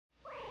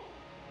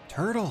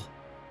Turtle.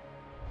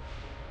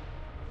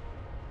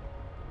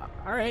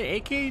 All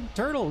right, AK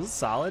Turtle is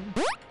solid.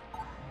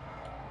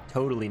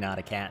 Totally not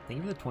a cat. Thank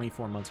you for the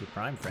 24 months with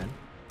Prime, friend.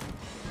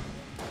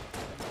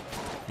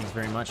 Thanks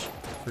very much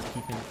for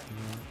keeping your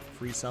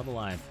free sub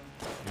alive.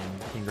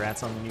 And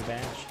congrats on the new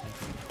badge.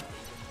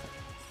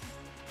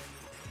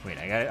 Wait,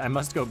 I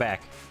must go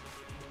back.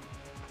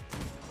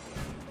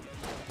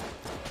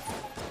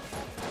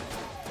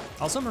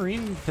 Also,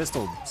 Marine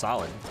Pistol,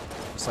 solid.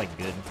 Just like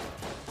good.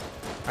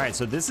 All right,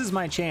 so this is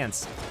my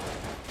chance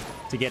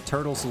to get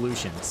Turtle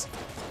Solutions.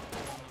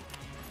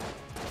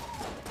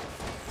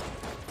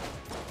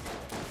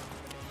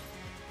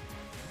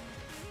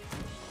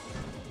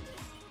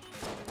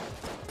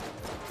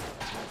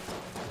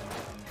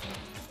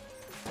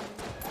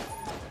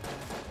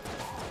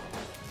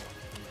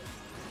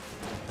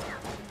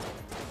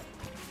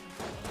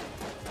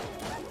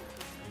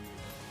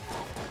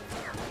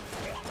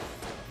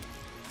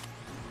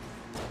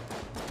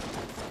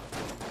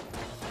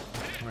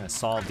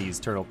 Solve these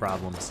turtle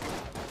problems.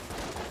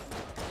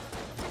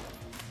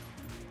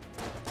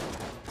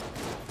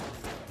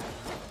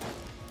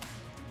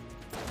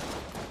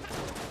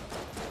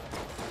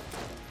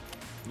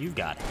 You've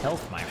got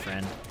health, my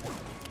friend.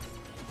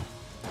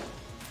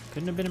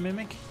 Couldn't have been a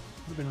mimic? Would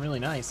have been really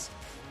nice.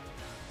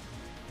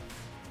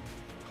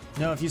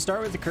 No, if you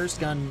start with the cursed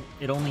gun,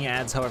 it only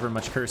adds however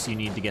much curse you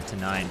need to get to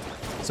 9.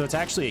 So it's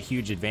actually a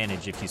huge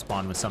advantage if you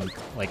spawn with some,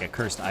 like a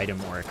cursed item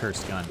or a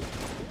cursed gun.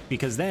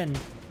 Because then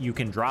you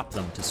can drop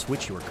them to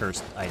switch your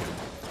cursed item.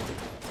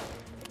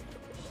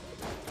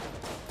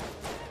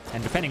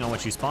 And depending on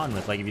what you spawn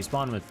with, like if you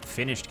spawn with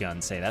finished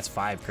gun, say, that's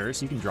 5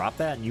 curse, you can drop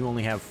that and you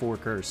only have 4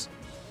 curse.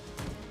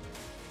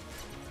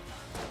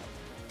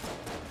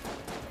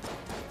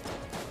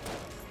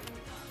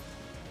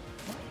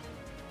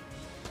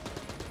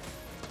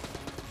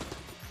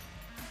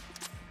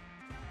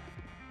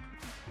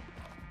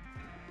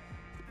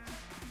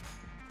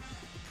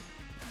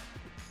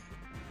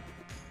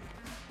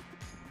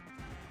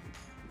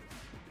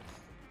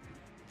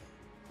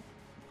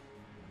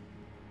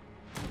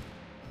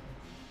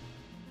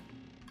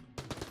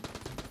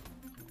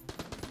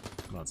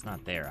 Well, it's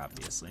not there,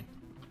 obviously.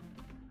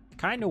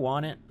 Kinda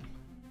want it.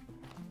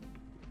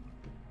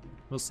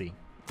 We'll see.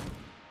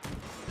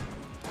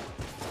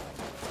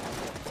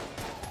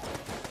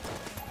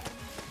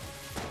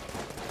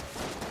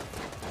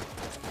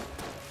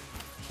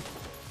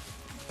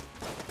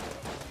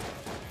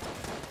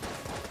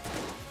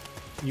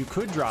 You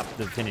could drop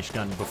the finished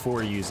gun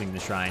before using the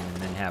shrine and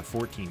then have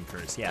 14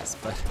 curse, yes,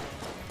 but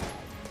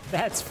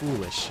that's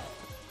foolish.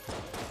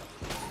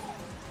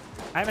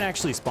 I haven't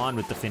actually spawned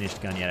with the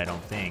finished gun yet, I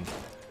don't think.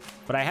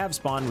 But I have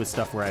spawned with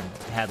stuff where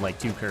I've had like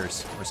 2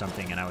 curse or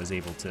something and I was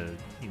able to,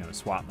 you know,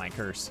 swap my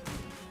curse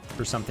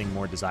for something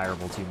more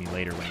desirable to me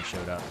later when it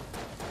showed up.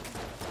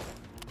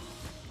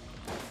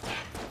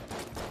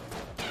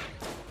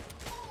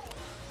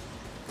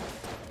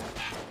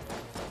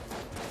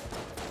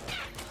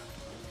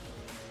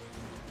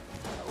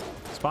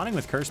 Spawning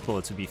with curse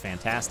bullets would be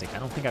fantastic. I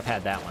don't think I've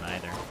had that one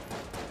either.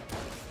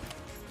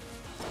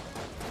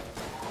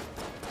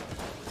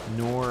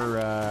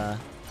 Nor,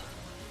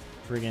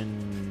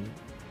 friggin'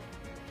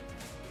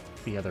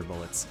 the other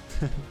bullets.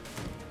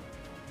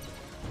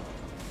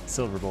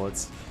 Silver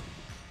bullets.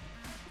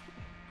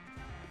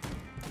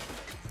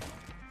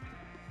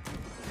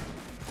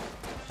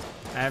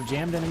 I have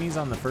jammed enemies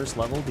on the first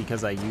level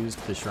because I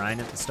used the shrine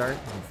at the start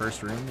in the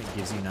first room. It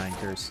gives you 9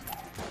 curse.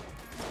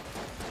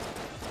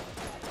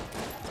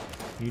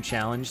 New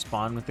challenge,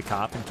 spawn with the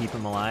cop and keep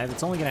him alive.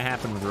 It's only gonna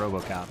happen with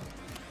RoboCop.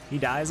 He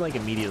dies like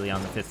immediately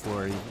on the 5th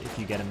floor if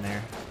you get him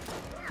there.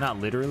 Not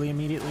literally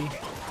immediately,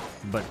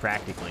 but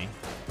practically.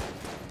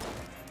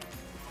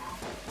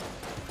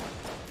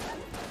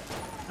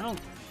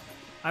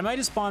 I might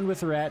have spawned with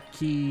the rat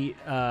key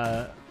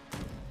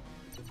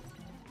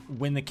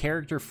when the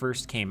character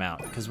first came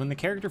out. Because when the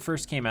character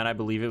first came out, I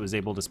believe it was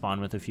able to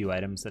spawn with a few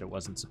items that it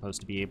wasn't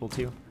supposed to be able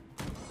to.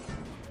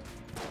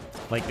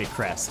 Like the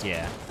crest,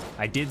 yeah.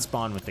 I did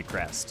spawn with the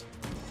crest.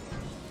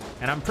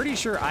 And I'm pretty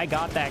sure I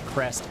got that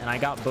crest, and I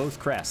got both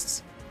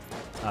crests.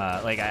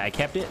 Like, I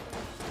kept it,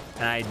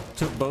 and I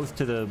took both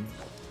to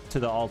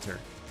the altar.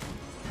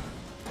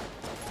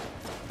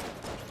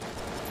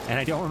 And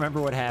I don't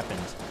remember what happened.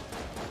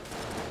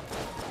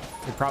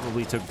 It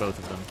probably took both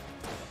of them.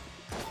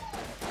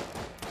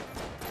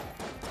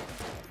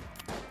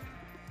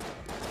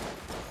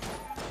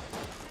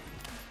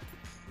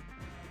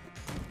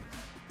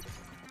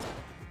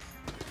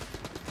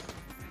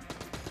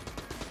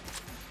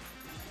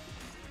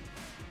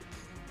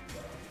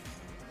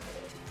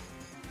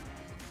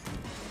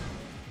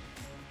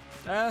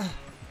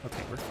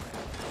 Okay, we're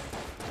fine.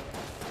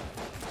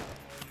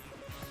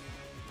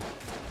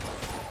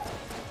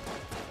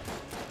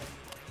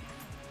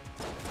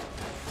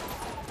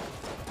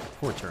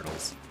 Poor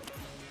turtles.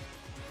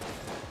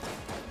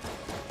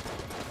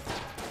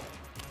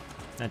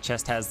 That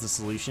chest has the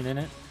solution in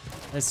it.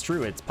 It's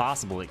true, it's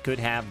possible. It could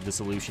have the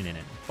solution in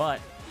it, but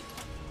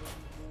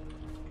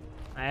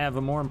I have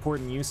a more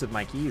important use of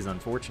my keys,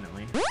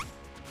 unfortunately.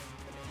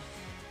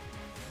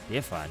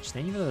 Ifudge,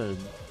 thank you for the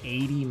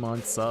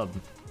 80-month sub.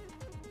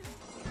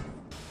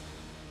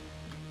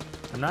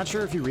 I'm not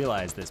sure if you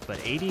realize this, but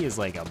 80 is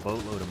like a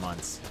boatload of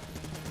months.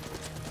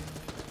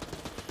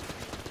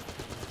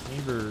 Thank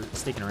you for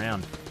sticking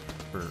around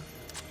for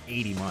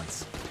 80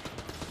 months.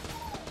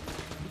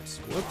 Oops,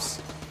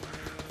 whoops.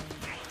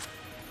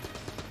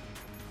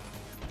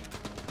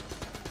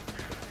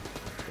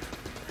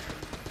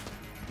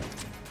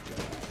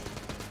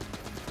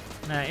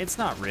 Nah, it's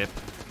not RIP.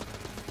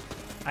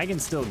 I can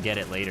still get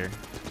it later.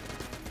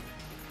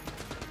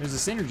 There's a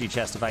synergy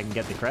chest if I can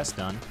get the crest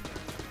done.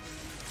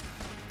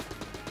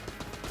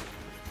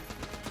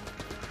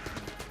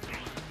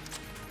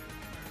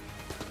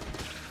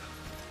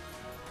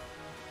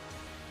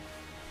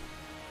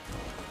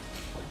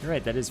 You're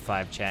right, that is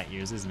 5 chat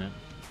years, isn't it?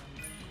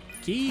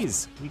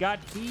 Keys! We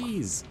got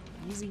keys!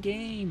 Easy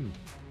game.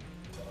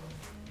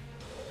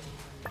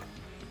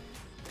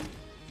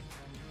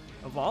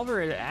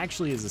 Evolver it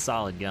actually is a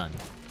solid gun.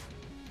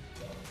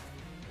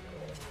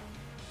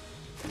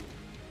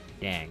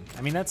 Dang.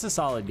 I mean, that's a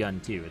solid gun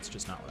too. It's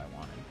just not what I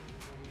wanted.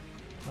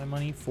 My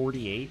money,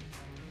 48.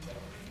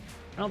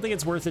 I don't think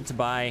it's worth it to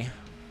buy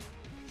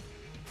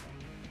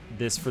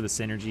this for the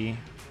synergy.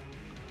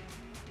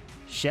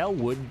 Shell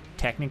would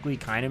technically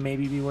kind of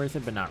maybe be worth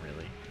it, but not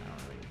really. I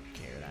don't really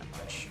care that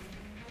much.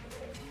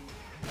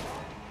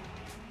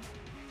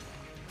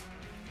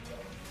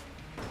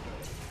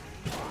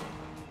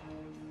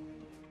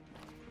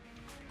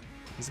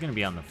 He's gonna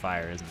be on the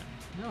fire, isn't it?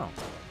 No.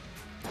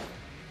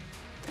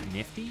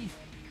 Nifty?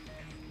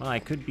 Well, I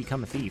could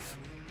become a thief.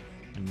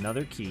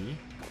 Another key.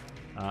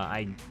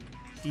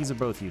 These are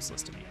both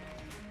useless to me.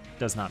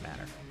 Does not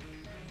matter.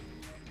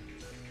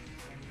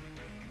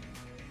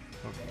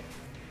 Okay.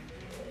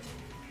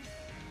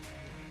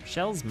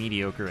 Shell's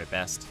mediocre at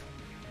best.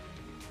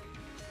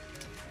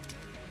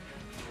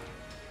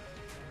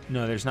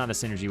 No, there's not a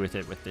synergy with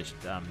it with this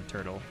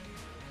turtle.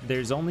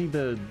 There's only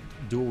the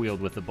dual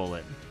wield with the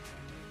bullet.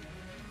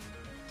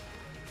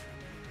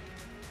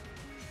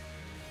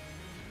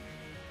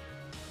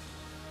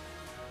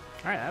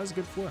 All right, that was a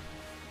good floor.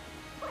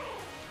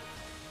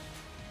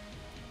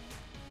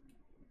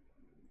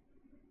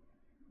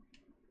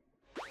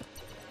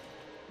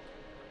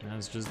 That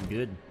was just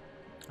good.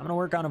 I'm gonna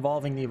work on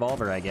evolving the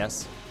evolver, I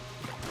guess.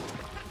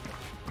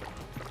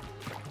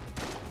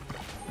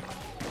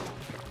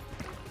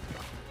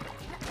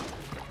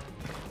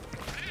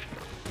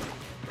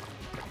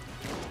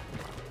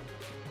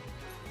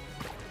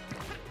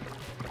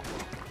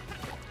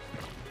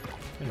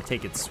 It's gonna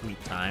take its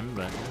sweet time,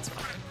 but that's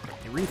fine.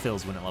 It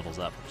refills when it levels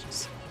up, which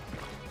is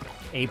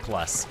A+.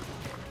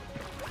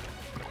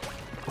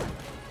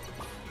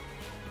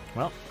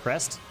 Well,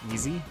 crest,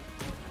 easy.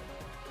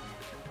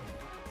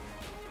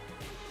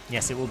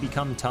 Yes, it will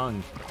become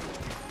tongue.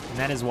 And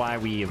that is why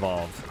we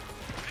evolve.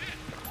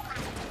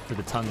 For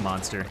the tongue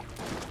monster.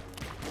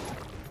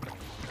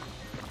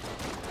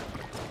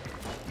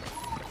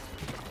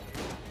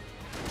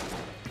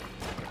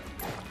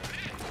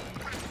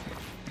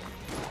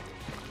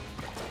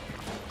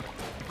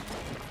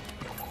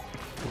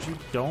 But you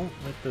don't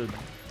with the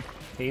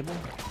table?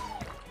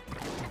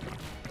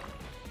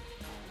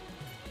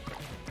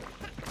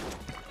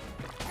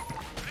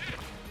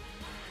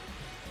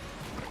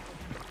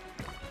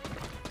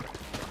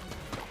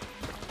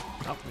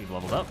 Oh, we've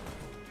leveled up.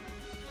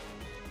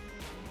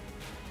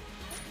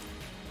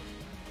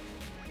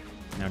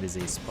 Now it is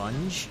a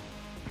sponge.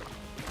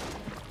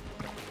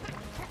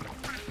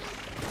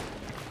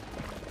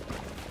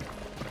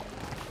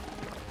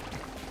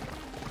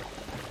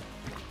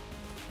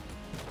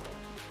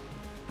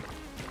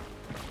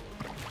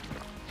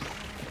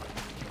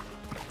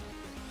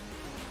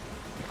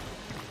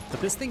 But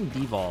this thing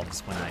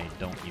devolves when I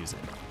don't use it.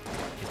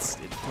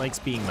 It likes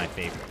being my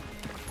favorite.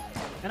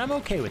 And I'm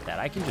okay with that.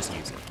 I can just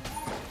use it.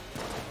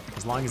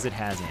 As long as it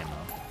has ammo.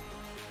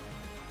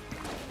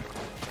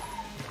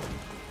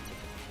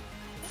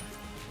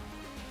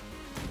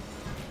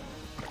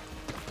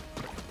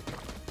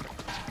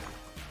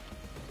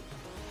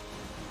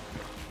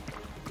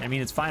 I mean,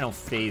 its final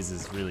phase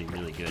is really,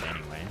 really good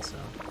anyway, so...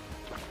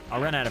 I'll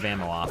run out of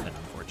ammo often,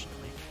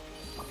 unfortunately.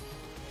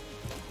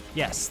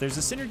 Yes, there's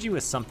a synergy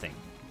with something.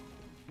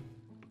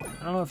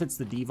 I don't know if it's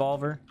the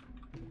devolver,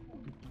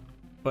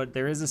 but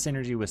there is a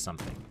synergy with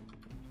something.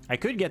 I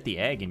could get the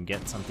egg and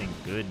get something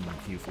good in a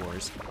few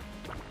floors.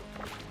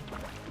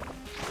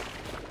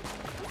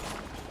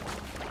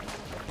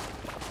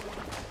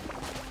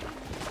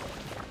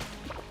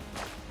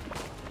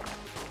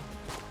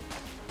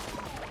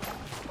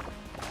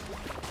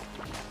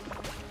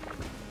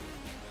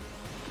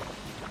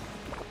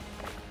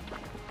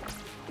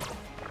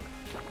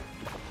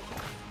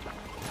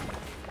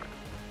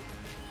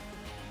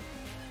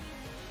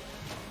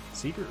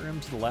 Secret room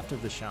to the left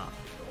of the shop.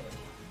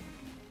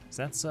 Is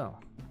that so?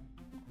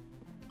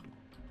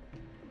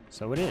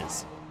 So it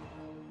is.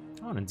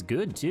 Oh, and it's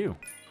good too.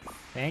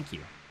 Thank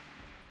you.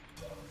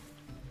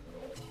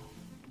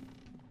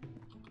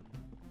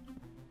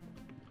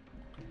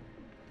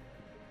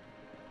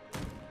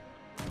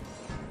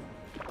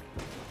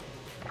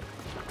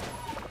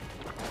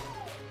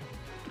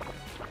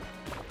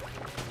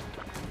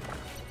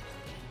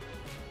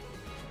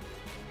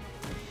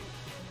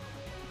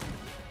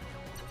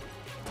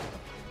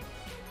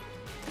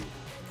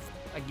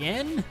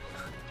 Again?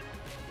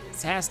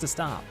 This has to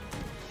stop.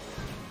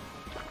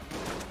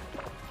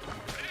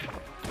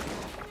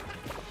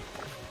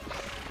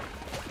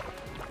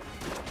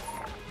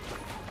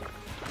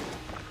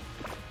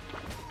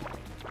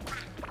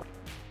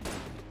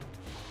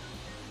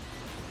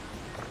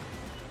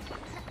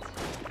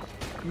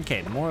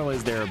 Okay, the moral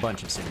is there are a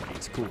bunch of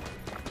synergies. Cool.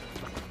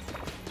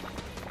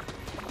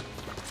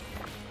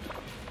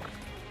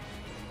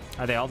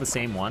 Are they all the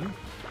same one?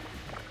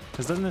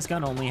 Because doesn't this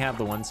gun only have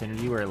the one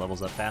synergy where it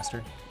levels up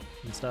faster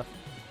and stuff?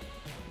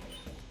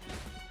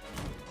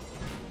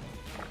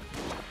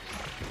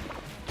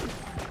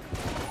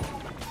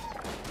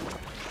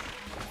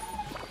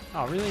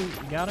 Oh, really? You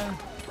gotta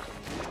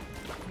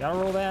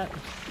roll that?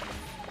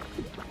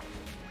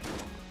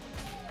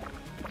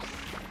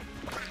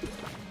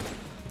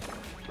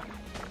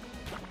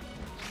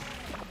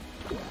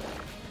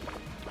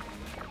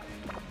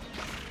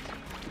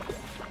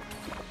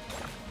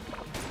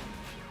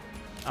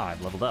 Oh,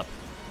 I've leveled up.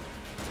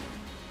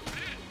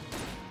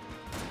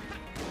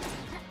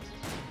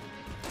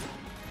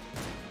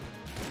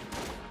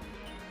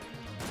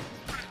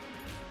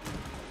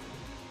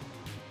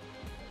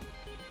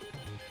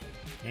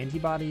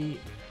 Antibody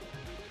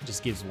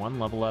just gives 1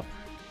 level up.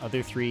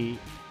 Other 3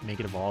 make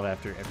it evolve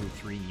after every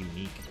 3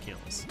 unique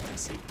kills. I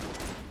see.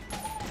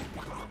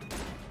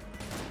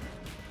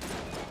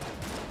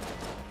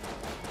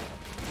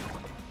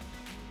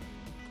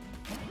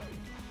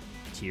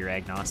 Tier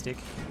agnostic.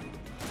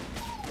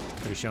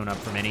 Could have shown up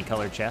from any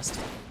color chest.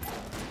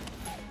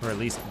 Or at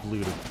least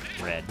blue to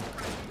red.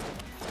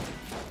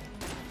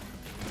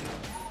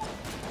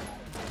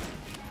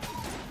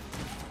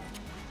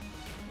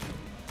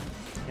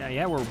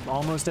 Yeah, we're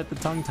almost at the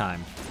tongue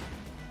time.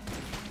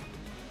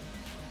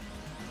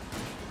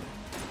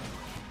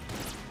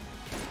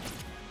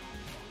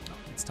 Oh,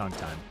 it's tongue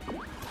time.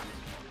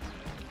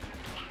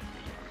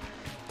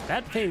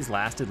 That phase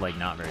lasted like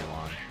not very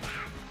long.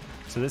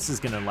 So this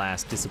is gonna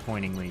last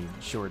disappointingly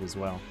short as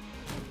well.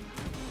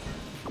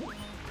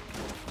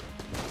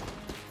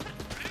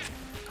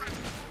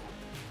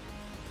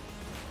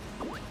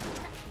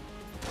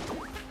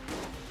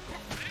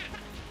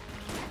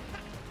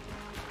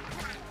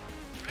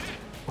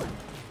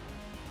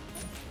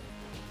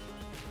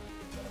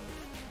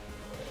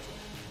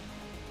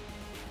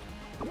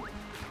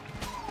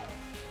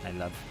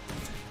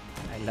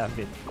 I love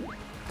it.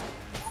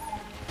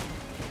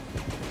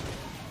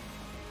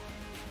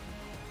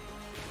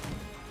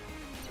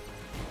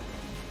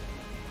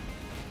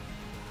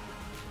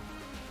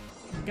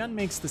 The gun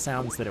makes the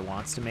sounds that it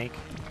wants to make.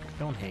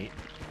 Don't hate.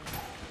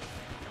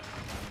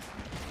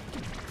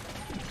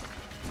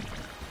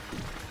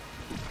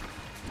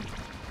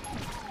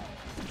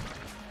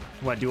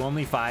 What, do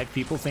only 5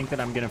 people think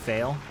that I'm gonna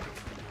fail?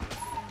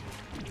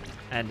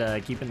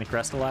 And keeping the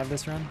crest alive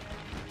this run?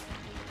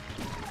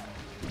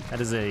 That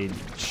is a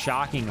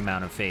shocking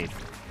amount of faith.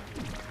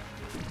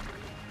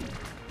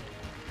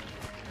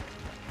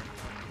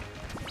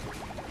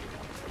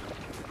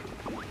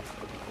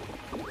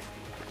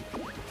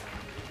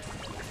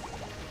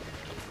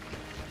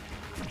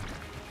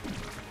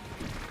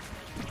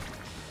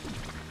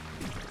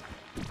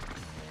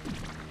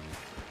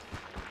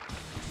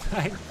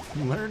 I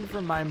learned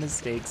from my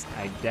mistakes.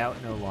 I doubt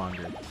no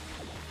longer.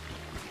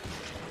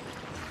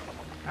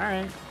 All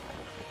right,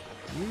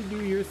 you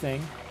do your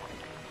thing.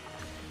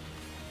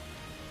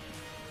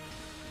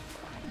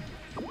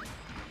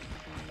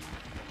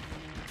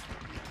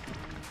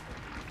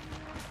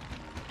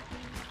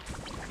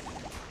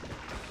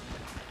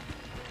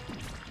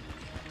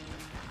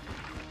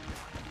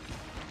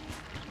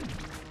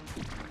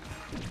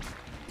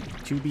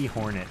 To be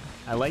Hornet.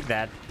 I like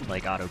that,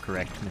 like,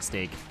 autocorrect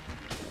mistake.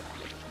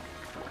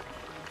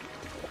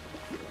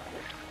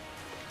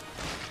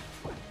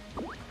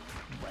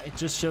 It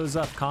just shows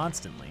up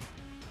constantly.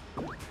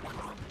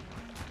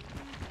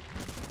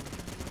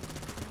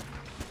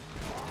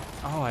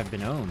 Oh, I've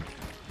been owned.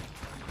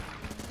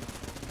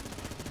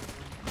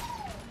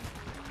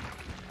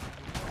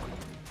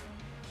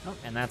 Oh,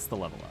 and that's the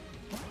level up.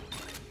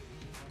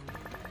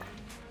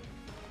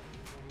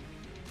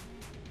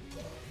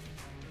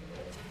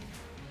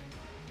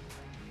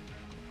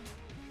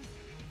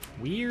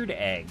 Weird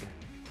egg.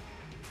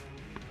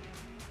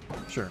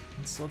 Sure,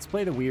 let's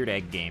play the weird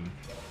egg game.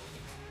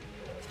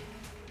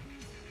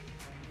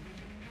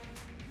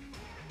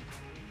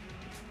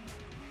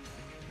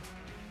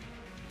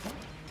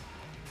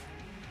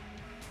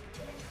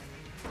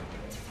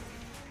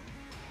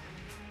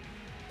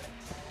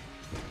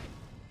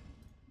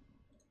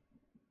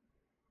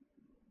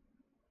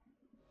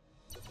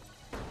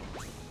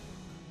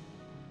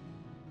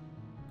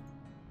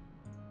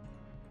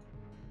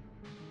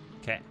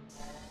 Okay.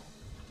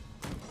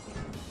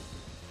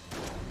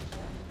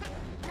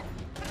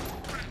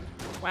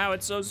 Wow,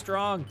 it's so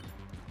strong.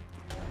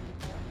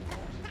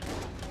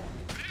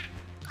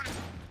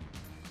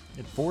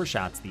 It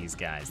 4-shots these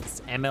guys.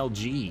 It's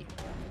MLG.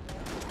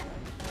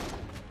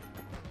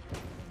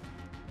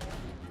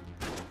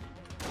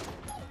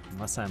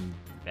 Unless I'm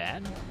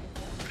bad?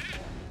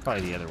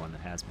 Probably the other one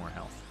that has more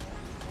health.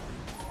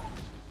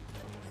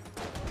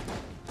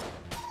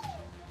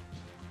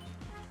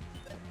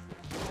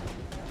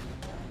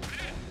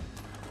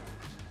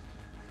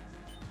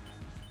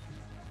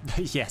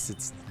 Yes,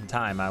 it's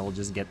time. I will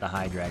just get the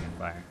high dragon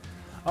fire.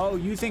 Oh,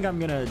 you think I'm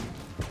gonna...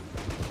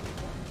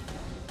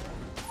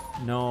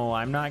 No,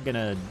 I'm not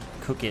gonna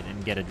cook it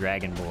and get a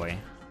dragon boy.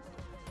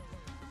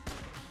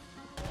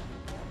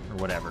 Or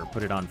whatever,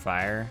 put it on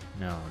fire.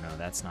 No,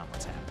 that's not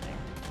what's happening.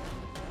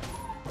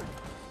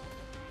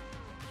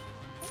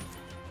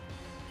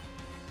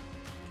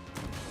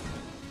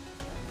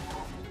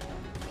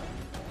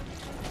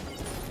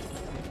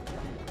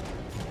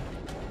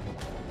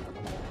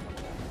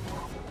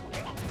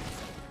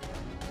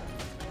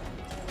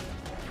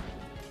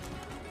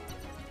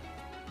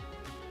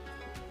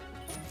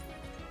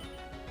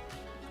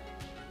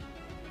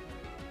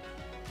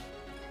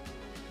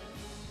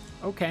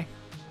 Okay.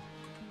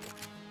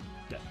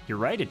 You're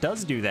right, it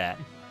does do that.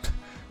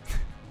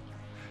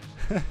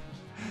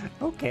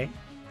 Okay.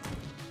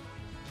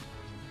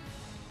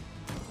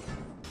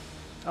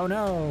 Oh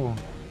no.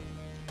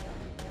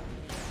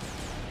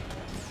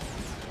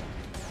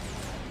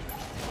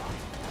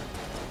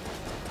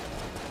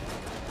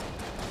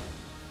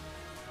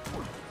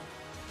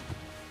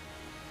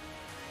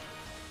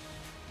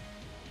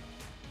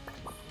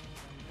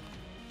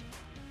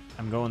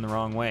 I'm going the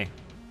wrong way.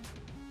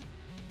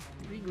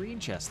 3 green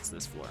chests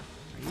this floor.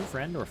 Are you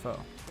friend or foe?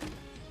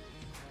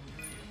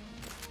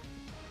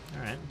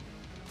 Alright.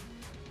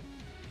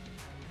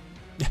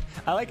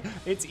 I like,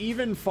 it's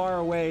even far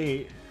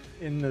away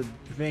in the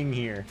thing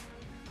here.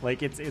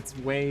 Like, it's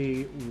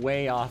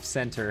way off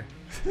center.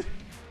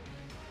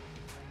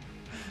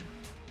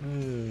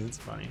 It's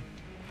funny.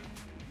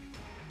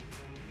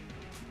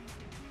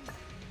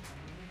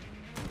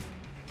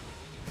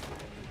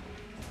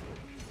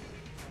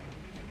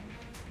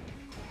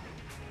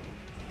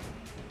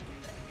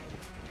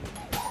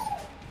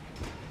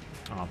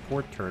 Aw,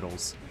 poor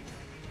turtles.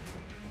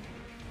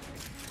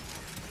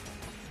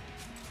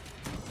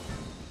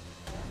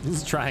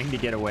 He's trying to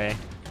get away.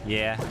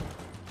 Yeah.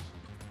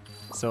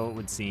 So it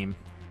would seem.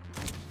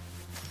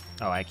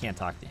 Oh, I can't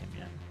talk to him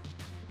yet.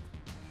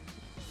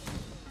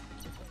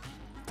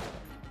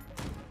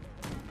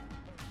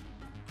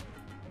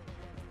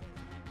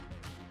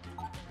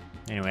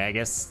 Anyway, I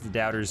guess the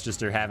doubters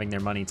just are having their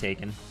money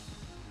taken.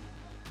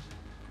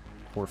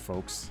 Poor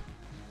folks.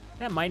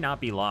 That might not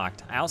be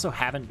locked. I also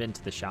haven't been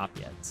to the shop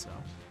yet, so.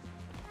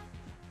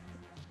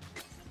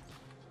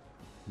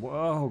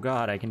 Whoa,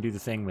 God, I can do the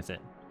thing with it.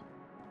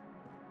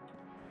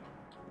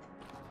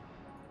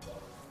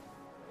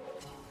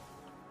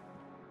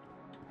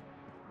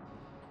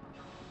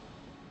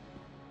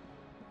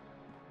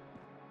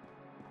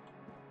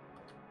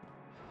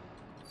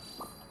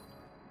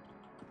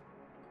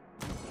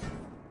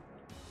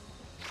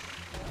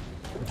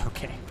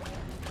 Okay.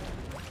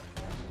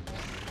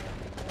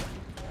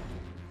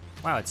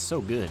 Wow, it's so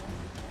good.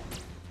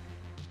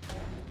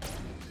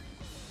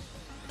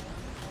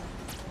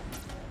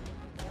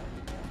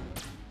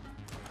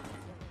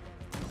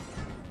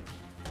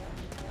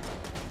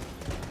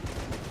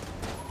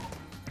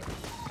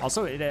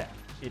 Also, it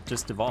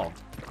just evolved.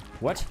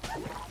 What?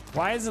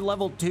 Why is it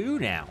level 2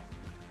 now?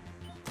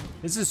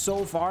 This is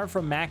so far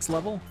from max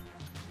level.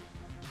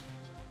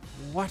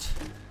 What?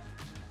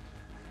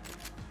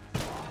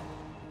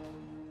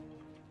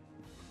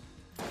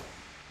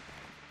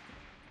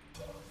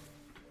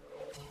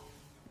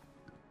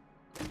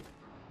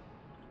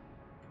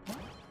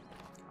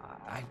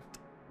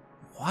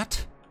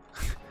 What?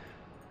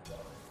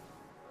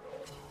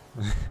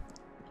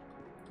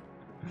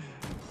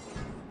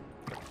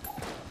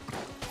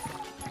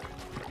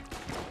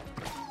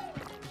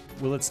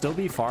 Will it still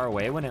be far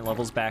away when it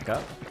levels back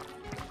up?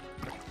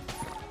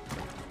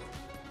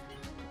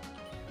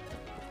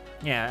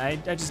 Yeah,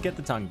 I just get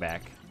the tongue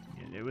back.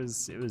 It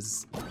was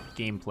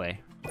gameplay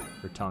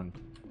for tongue.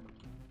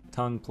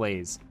 Tongue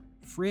plays.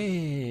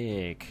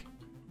 Frick.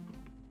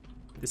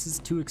 This is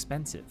too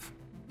expensive.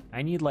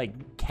 I need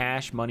like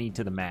cash money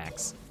to the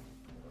max.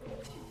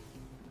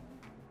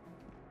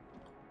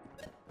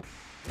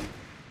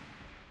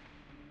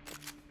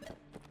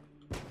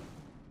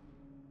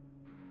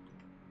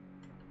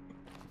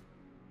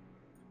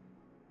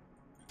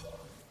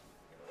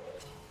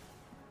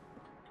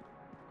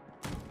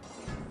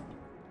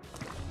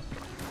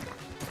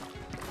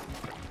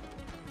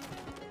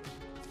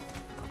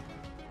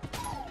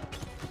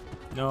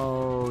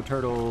 No,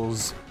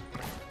 turtles.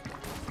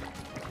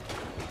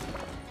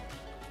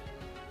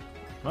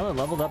 Well, it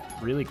leveled up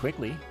really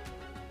quickly.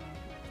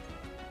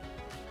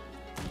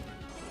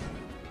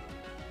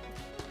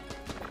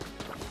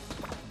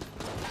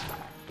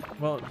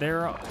 Well,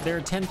 there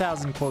are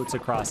 10,000 quotes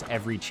across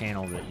every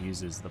channel that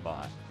uses the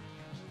bot.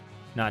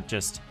 Not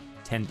just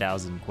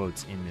 10,000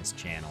 quotes in this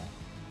channel.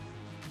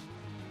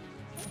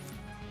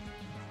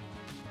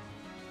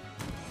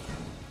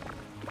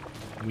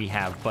 We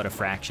have but a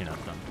fraction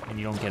of them, and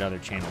you don't get other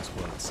channels'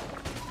 quotes.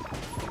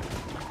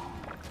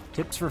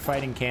 Tips for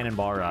fighting Cannon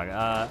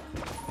Balrog.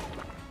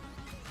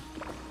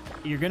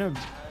 You're gonna,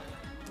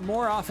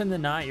 more often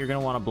than not, you're gonna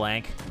want to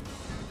blank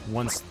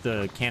once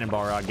the Cannon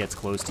Balrog gets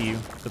close to you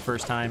the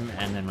first time,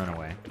 and then run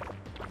away.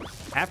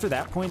 After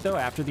that point, though,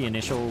 after the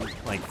initial,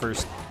 like,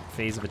 first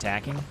phase of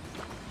attacking,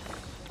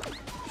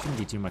 Shouldn't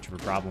be too much of a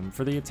problem.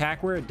 For the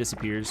attack where it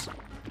disappears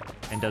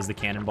and does the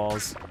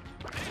cannonballs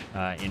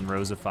in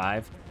rows of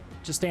 5,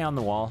 just stay on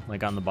the wall,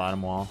 like on the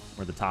bottom wall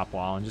or the top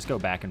wall, and just go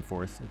back and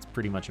forth. It's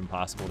pretty much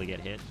impossible to get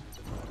hit.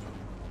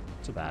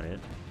 That's about it.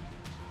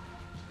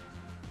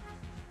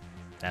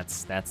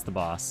 That's the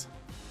boss.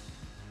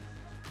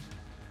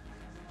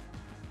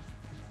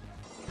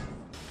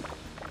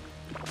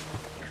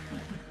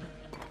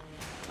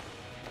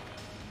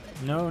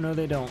 No,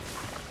 they don't.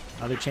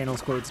 Other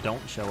channels' quotes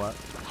don't show up.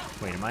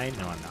 Wait, am I?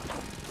 No, I'm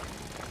not.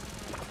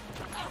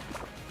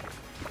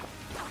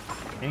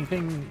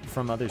 Anything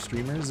from other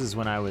streamers is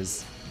when I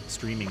was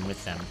streaming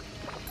with them.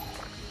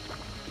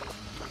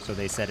 So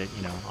they said it,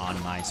 you know,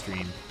 on my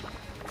stream.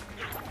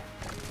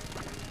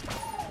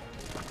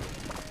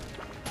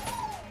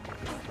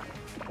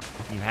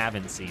 You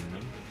haven't seen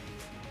them.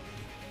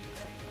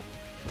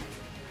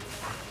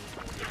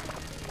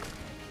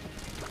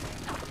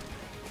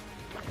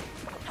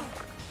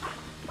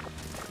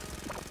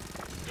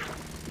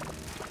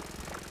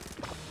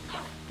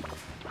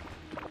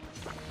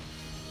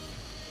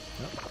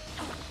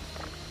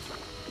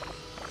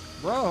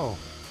 Whoa!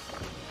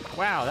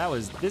 Wow,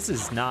 this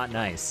is not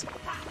nice.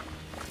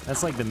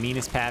 That's like the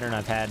meanest pattern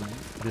I've had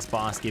this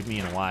boss give me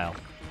in a while.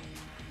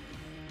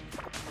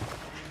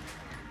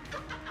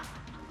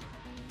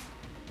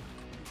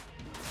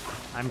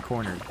 I'm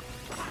cornered.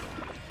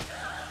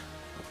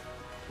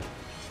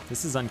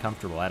 This is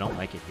uncomfortable. I don't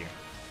like it here.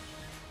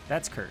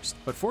 That's cursed,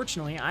 but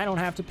fortunately, I don't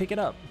have to pick it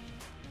up.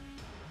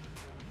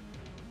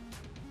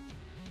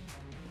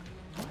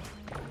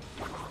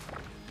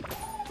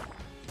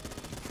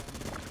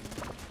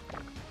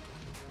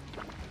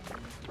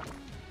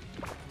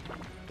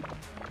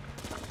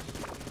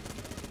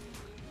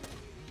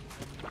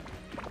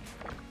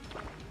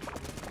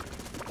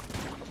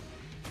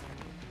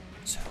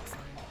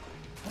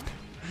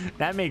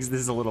 That makes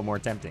this a little more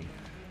tempting.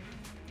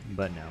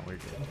 But no, we're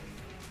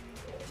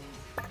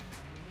good.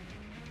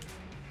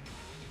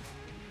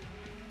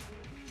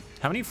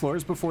 How many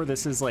floors before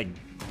this is, like,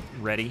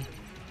 ready?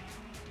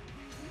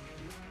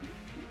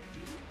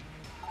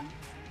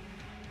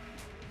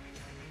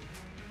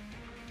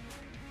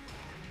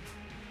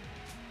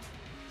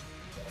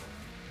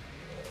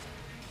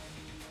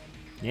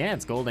 Yeah,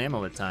 it's gold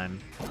amulet time.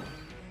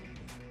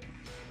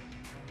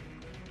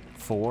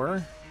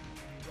 4?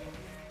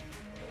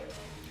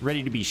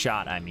 Ready to be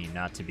shot, I mean,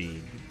 not to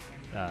be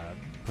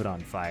put on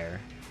fire.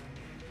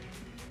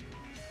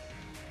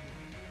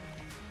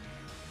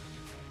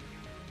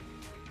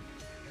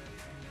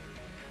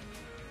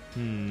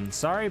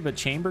 Sorry, but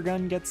chamber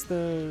gun gets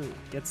the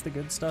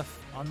good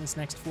stuff on this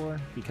next floor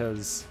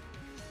because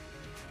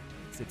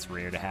it's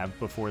rare to have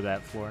before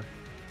that floor.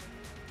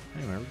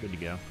 Anyway, we're good to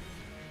go.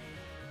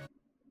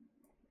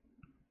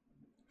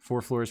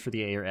 4 floors for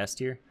the A or S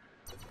tier.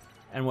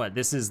 And what,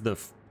 this is the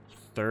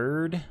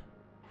 3rd?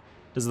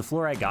 Does the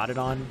floor I got it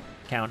on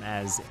count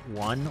as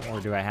 1, or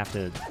do I have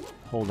to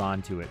hold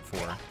on to it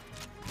for?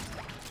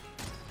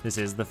 This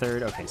is the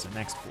 3rd? Okay, so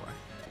next floor.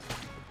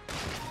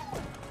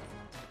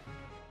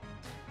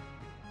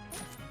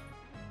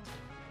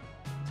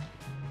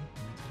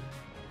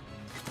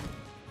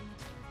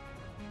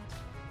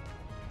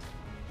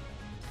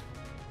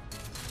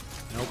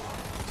 Nope.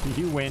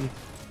 You win.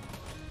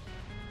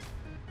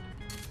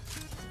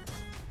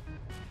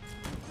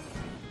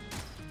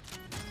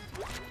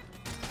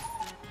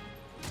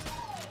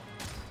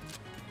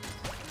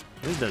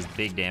 This does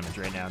big damage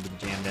right now to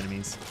the jammed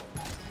enemies.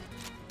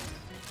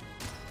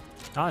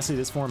 Honestly,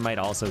 this form might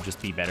also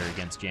just be better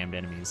against jammed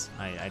enemies.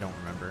 I don't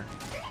remember.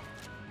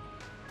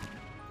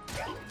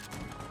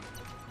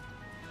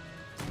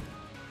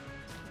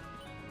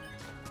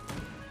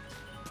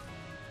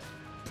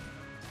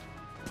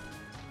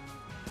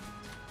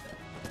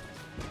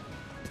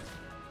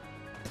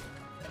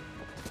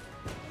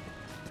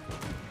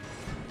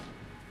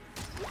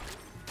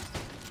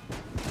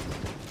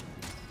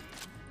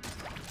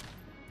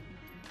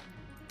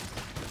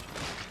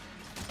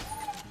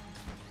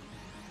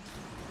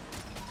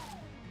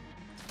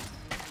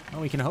 Well,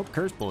 we can hope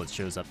Curse Bullets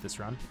shows up this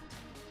run.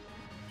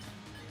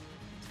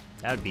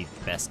 That would be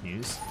the best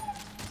news.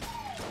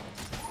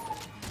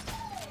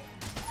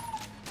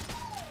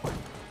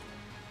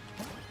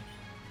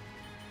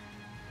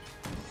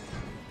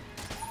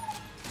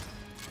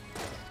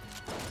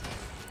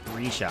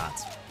 Three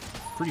shots.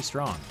 Pretty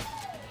strong.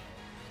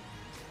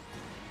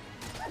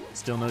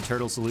 Still no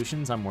turtle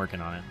solutions? I'm working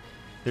on it.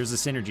 There's a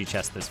synergy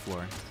chest this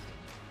floor.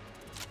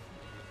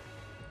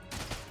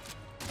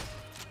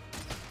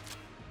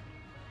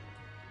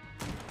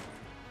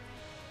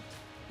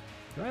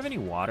 Do I have any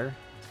water?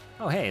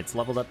 Oh, hey, it's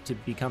leveled up to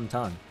become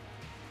tongue.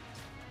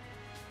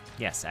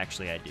 Yes,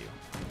 actually I do.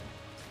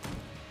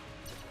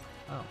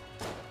 Oh.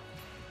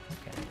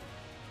 Okay.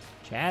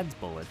 Chad's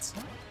bullets.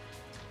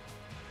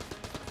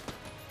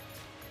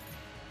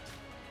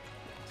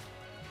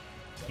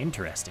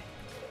 Interesting.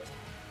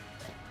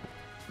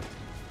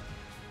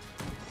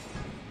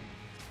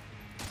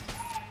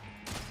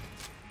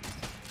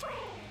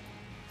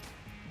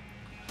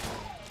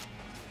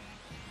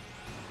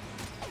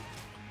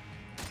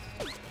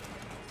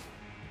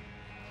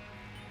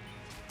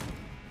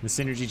 The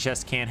synergy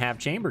chest can't have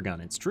chamber gun,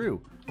 it's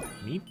true.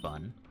 Meat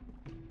bun.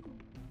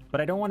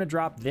 But I don't want to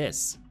drop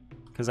this,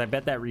 because I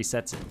bet that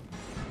resets it.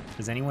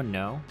 Does anyone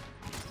know?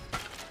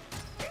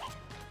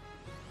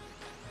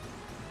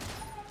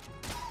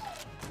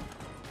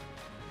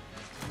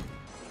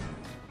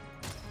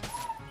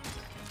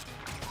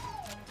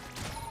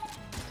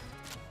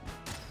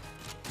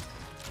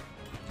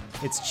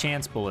 It's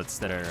chance bullets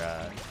that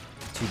are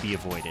to be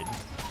avoided.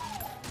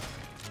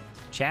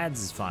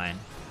 Chad's is fine.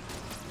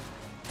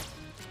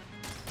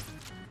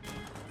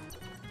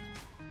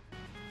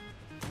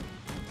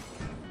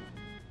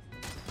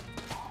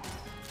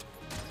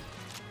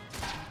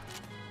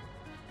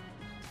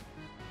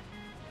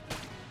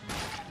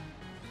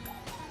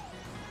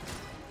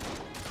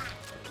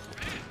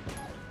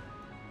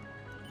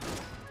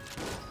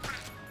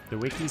 The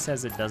wiki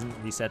says it doesn't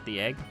reset the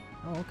egg.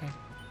 Oh, okay.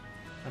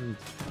 I'm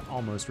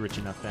almost rich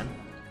enough then.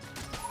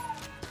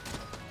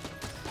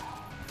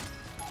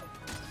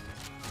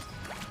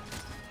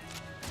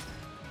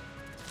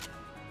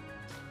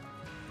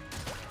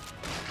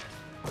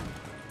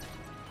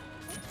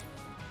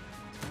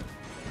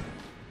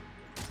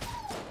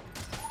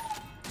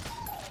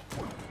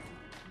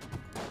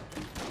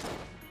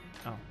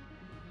 Oh.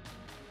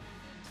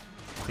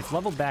 It's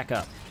leveled back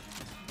up.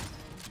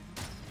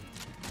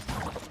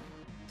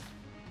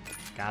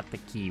 Got the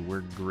key.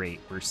 We're great.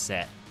 We're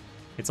set.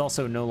 It's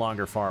also no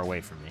longer far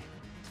away from me.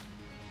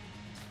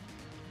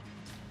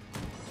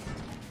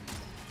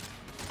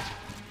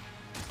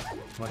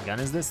 What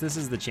gun is this? This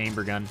is the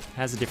chamber gun.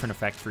 Has a different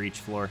effect for each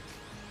floor.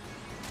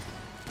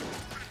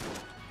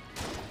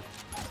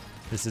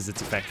 This is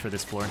its effect for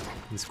this floor.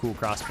 This cool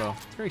crossbow.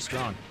 It's very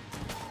strong.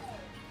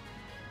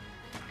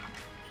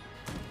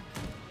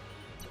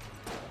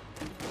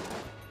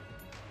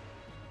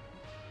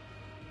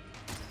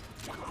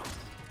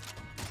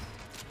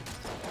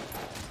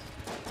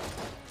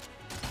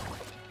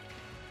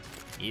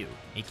 Ew,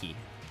 icky.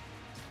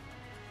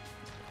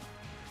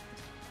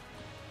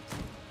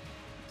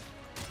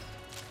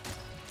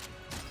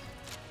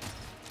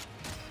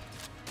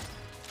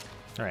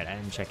 All right, I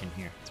didn't check in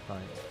here. It's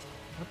probably,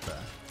 what the?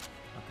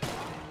 Okay.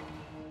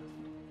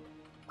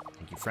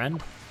 Thank you,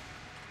 friend.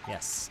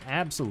 Yes,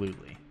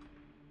 absolutely.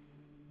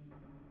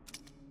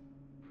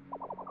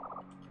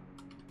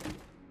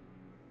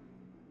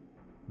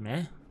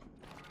 Meh.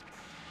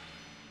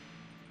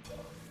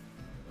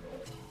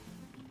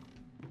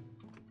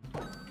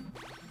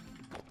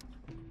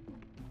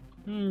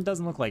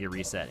 Doesn't look like a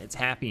reset. It's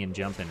happy and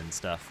jumping and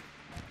stuff.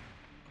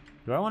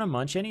 Do I want to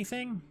munch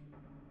anything?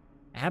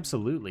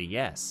 Absolutely,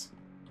 yes.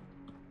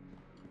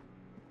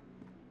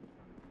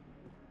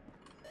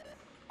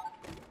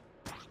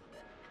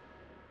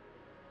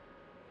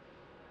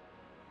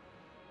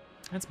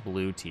 That's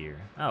blue tier.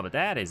 Oh, but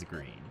that is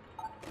green.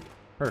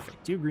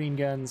 Perfect. 2 green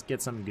guns,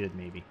 get something good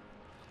maybe.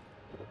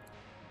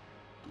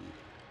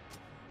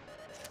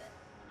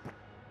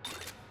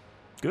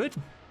 Good,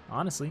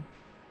 honestly.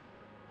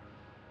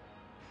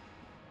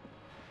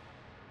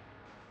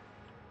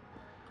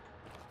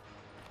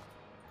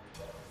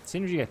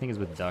 Synergy, I think, is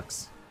with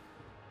ducks.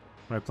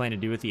 What I plan to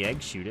do with the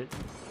egg, shoot it.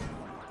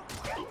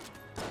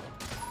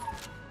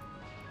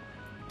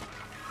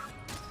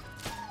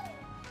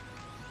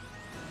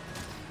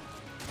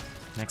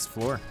 Next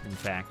floor, in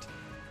fact.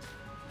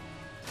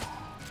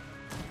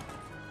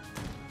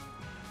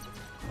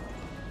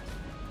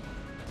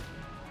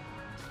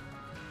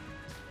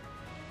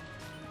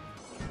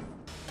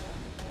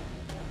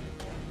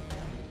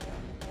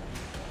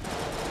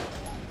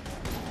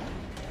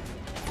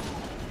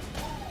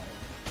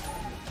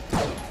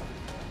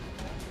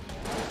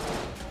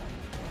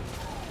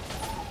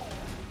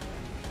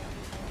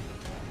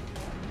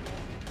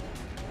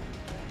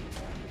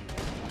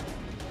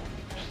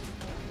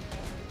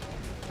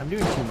 I'm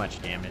doing too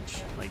much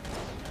damage, like,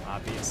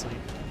 obviously.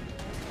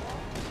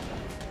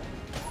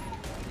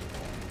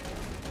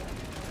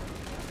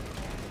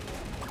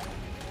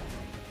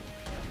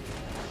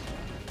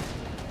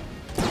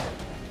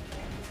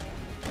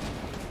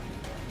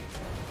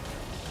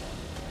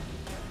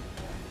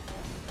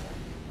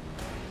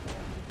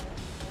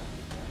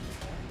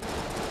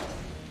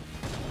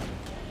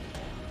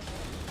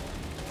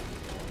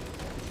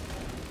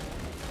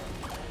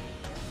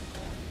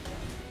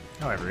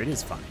 However, it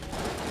is fine.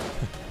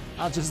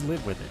 I'll just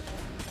live with it.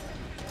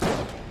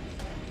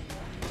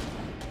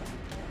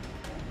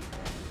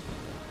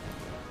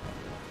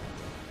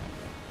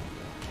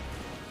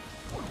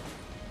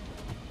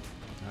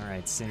 All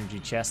right,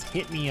 synergy chest,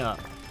 hit me up.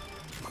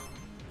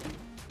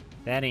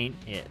 That ain't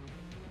it.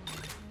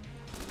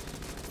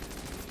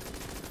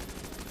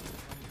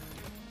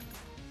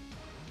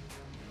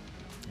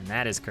 And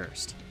that is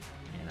cursed,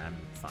 and I'm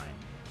fine.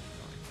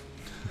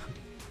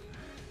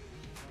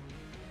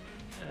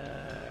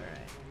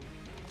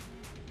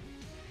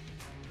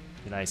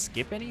 Did I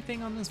skip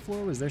anything on this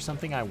floor? Was there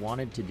something I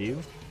wanted to do?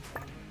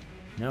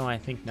 No, I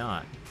think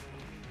not.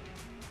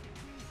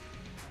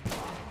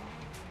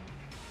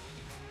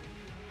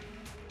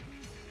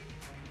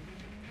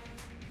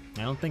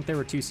 I don't think there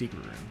were 2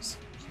 secret rooms.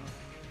 So.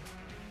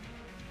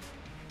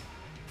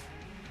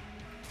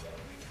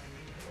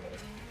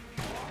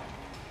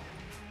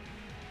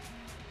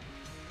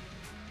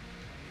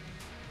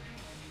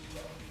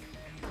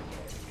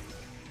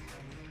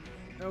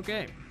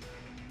 Okay.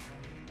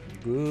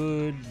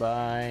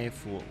 Goodbye,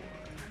 floor.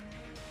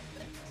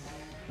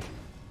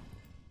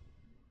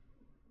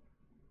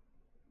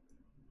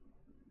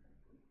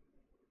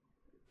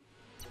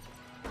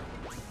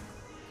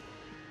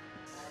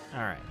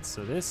 Alright,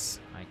 so this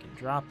I can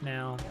drop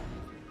now.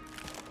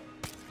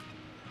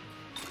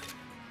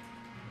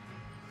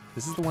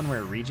 This is the one where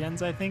it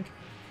regens, I think?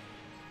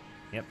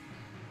 Yep.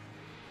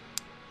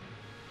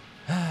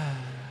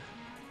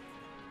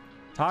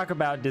 Talk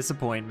about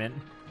disappointment.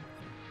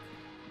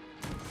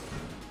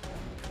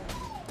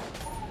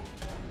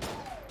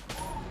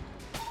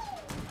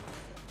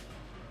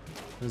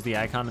 It was the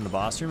icon in the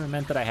boss room. It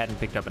meant that I hadn't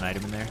picked up an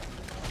item in there.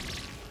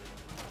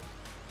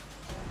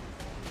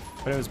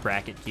 But it was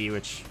bracket key,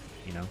 which,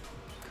 you know,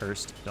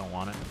 cursed, don't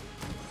want it.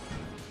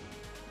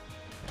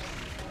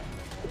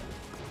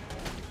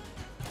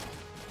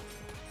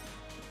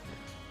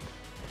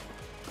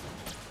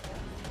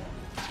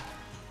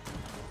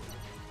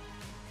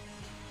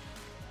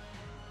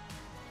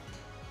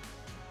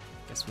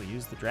 Guess we'll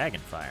use the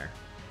dragon fire.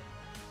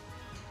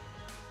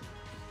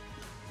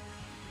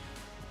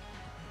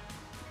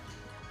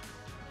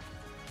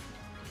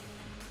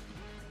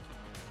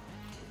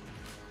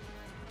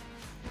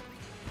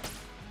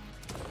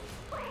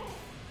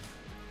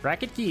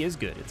 Bracket key is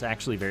good. It's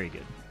actually very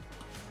good.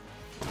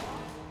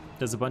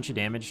 Does a bunch of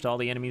damage to all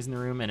the enemies in the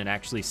room, and it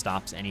actually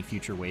stops any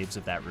future waves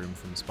of that room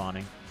from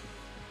spawning.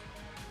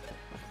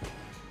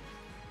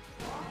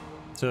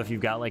 So if you've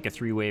got like a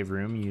 3-wave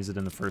room, you use it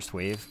in the first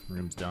wave,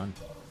 room's done.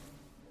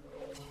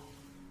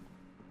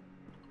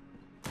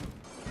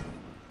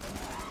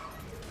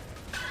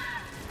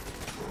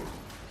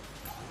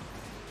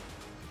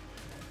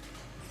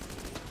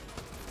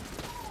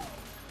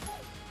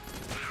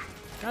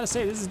 Gotta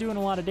say, this is doing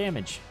a lot of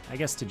damage. I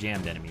guess to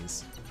jammed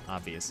enemies,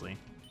 obviously.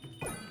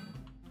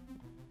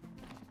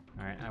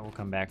 Alright, I will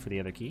come back for the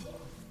other key.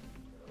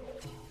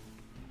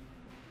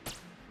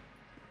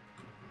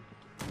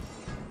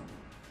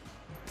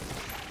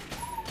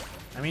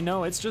 I mean,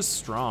 no, it's just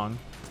strong.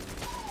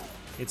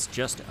 It's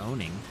just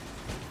owning.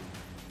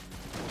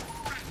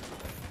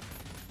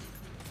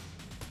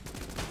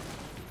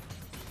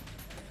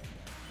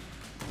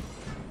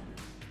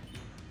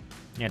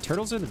 Yeah,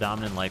 turtles are the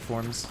dominant life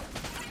forms.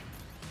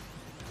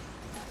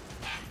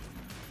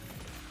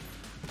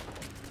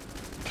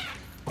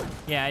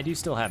 Yeah, I do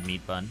still have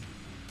meat bun.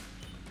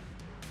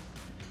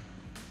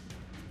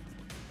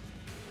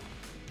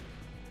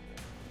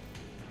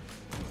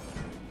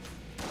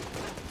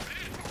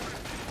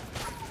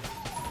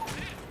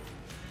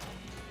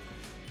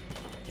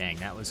 Dang,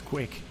 that was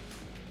quick.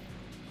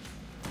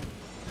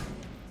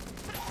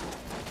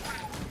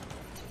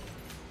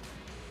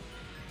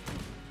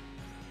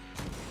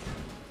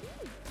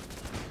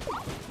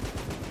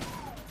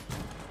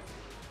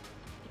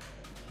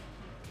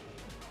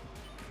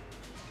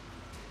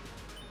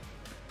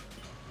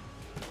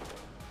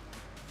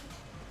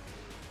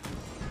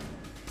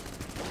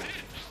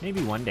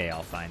 Maybe one day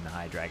I'll find the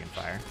high dragon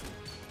fire.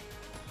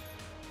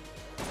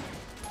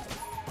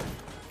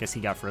 Guess he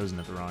got frozen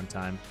at the wrong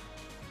time.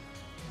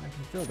 I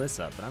can fill this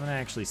up, but I'm gonna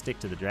actually stick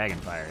to the dragon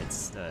fire.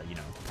 It's, you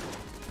know,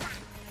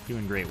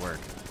 doing great work.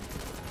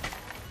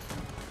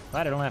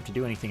 Glad I don't have to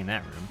do anything in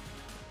that room.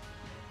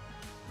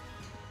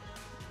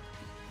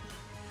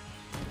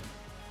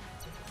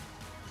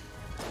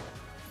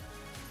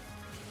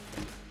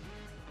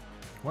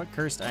 What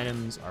cursed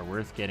items are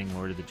worth getting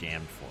Lord of the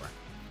Jammed for?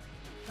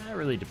 That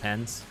really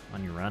depends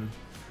on your run.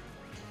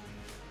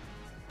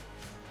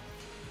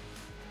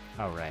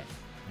 Oh, right.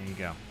 There you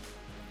go.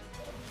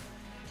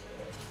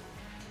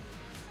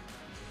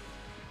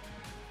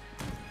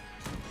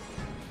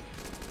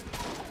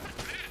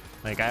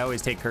 Like, I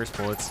always take curse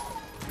bullets.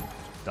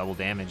 Double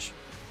damage.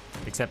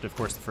 Except, of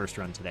course, the first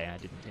run today. I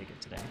didn't take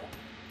it today.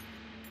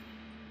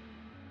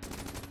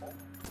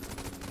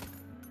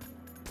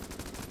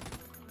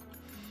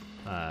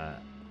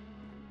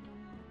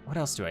 What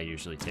else do I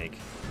usually take?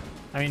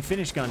 I mean,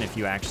 finish gun if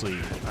you actually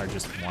are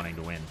just wanting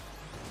to win.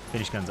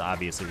 Finish gun's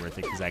obviously worth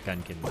it because that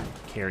gun can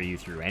carry you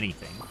through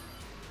anything.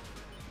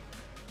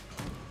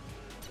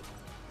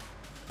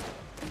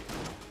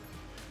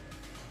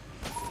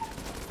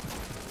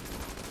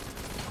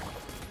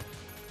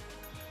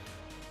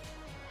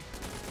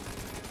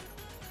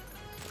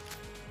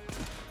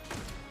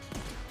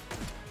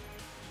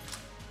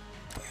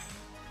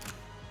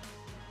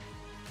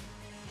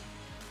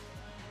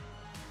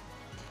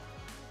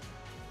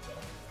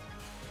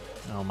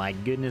 Oh my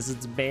goodness,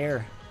 it's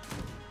Bear.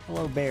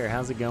 Hello, Bear.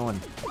 How's it going?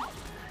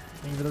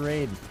 Thank you for the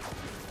raid.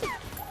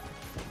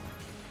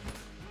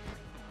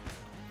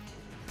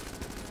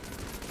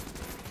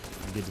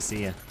 Good to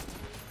see you.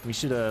 We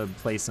should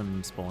play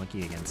some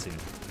Spelunky again soon.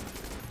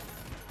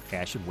 Okay,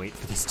 I should wait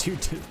for these two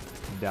to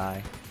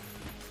die.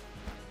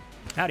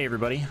 Howdy,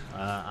 everybody.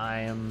 I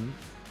am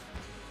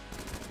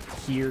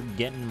here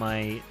getting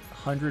my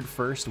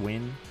 101st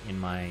win in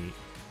my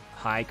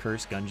high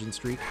curse Gungeon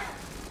streak,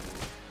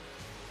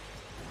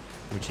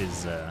 which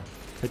is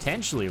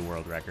potentially a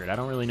world record. I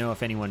don't really know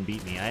if anyone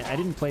beat me. I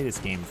didn't play this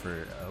game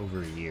for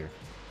over a year.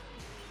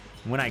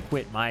 When I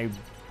quit,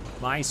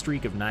 my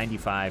streak of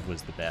 95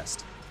 was the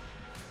best.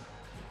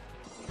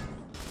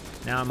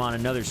 Now I'm on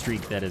another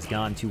streak that has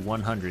gone to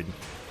 100,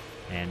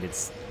 and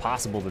it's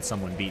possible that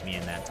someone beat me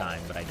in that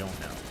time, but I don't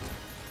know.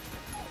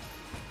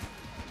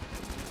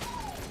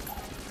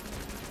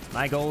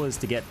 My goal is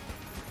to get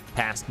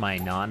past my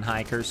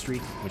non-high curse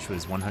streak, which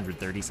was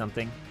 130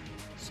 something.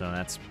 So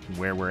that's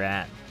where we're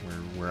at.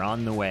 We're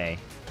on the way.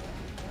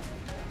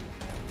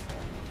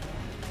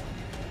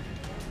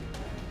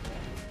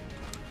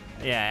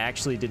 Yeah, I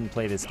actually didn't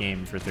play this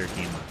game for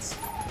 13 months.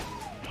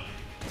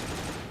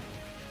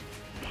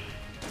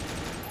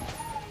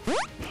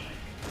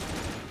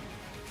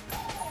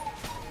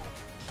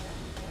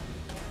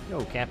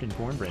 Yo, Captain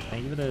Cornbread,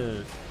 thank you for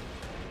the...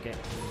 Okay,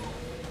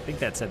 I think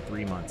that said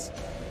 3 months.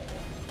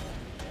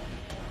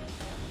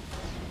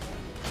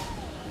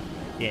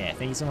 Yeah,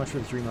 thank you so much for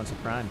the 3 months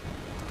of Prime.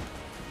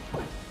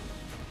 Oh,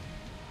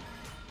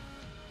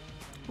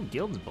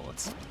 Gild's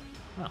bullets.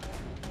 Oh,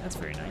 that's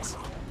very nice.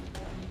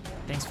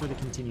 Thanks for the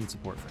continued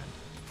support, friend.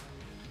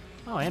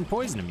 Oh, and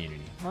poison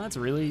immunity. Well, that's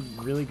really,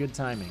 really good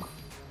timing.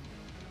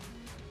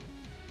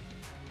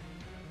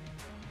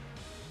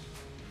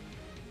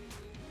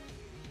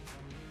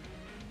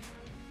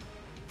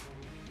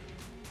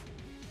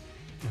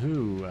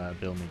 Who,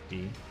 Bill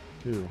McD?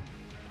 Who?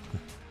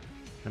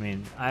 I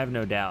mean, I have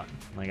no doubt.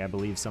 Like, I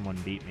believe someone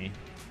beat me.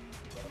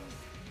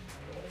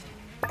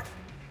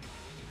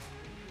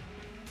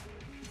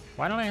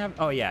 Why don't I have...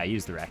 Oh, yeah, I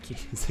used the rat key.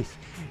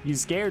 You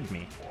scared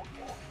me.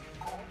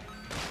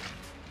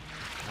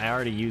 I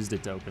already used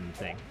it to open the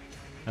thing.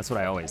 That's what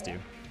I always do.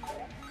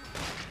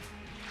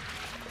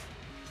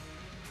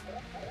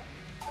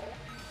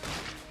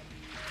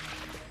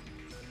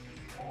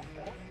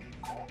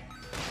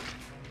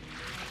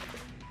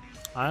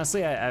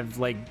 Honestly, I've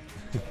like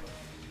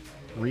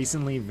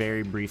recently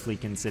very briefly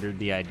considered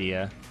the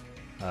idea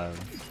of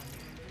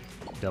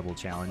double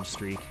challenge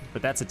streak,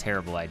 but that's a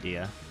terrible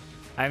idea.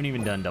 I haven't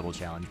even done double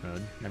challenge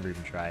mode, never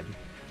even tried.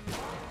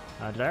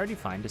 Did I already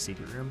find a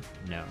secret room?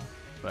 No,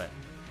 but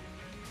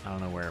I don't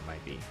know where it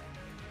might be.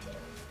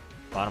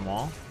 Bottom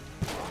wall?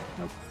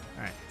 Nope.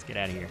 All right, let's get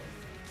out of here.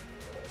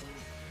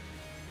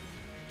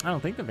 I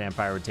don't think the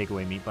vampire would take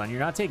away meat bun. You're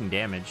not taking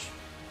damage.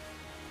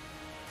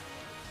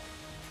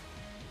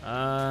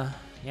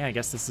 Yeah, I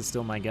guess this is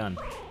still my gun.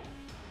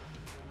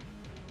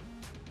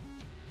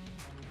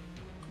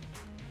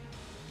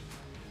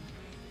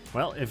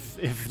 Well,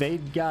 if they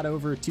got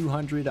over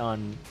 200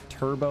 on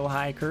turbo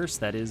high curse,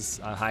 that is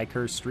a high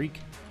curse streak.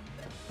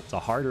 It's a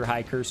harder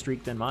high curse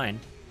streak than mine,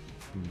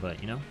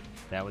 but you know,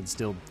 that would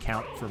still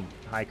count for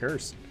high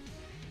curse.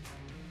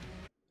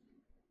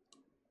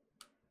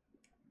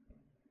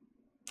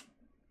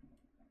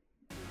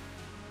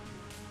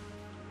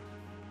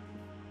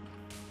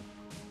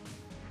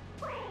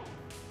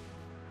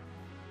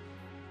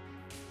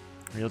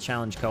 Real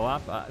challenge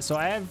co-op. So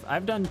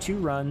I've done 2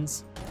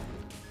 runs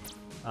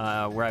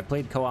where I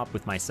played co-op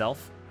with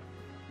myself.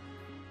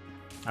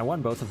 I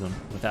won both of them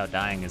without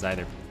dying as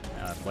either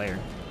player.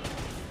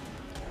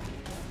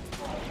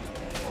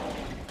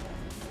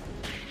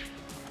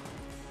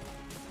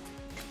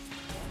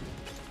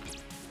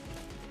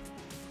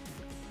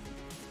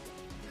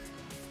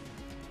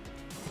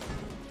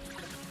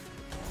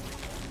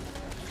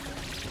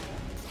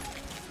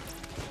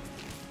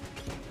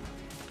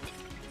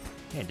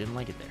 Yeah, I didn't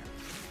like it there.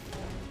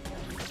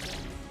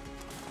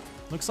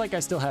 Looks like I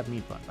still have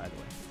meat bun, by the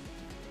way.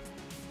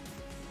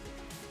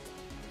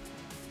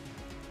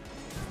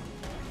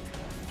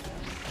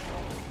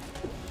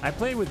 I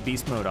play with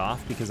beast mode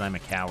off because I'm a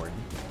coward.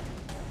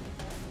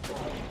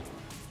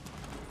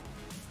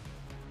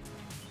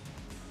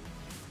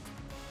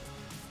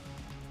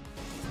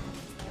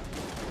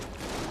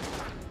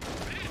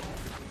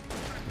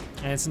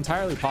 And it's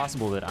entirely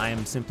possible that I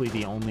am simply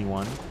the only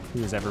one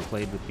who has ever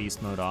played with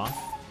beast mode off.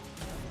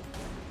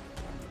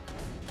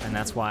 And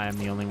that's why I'm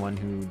the only one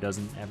who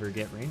doesn't ever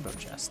get rainbow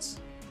chests.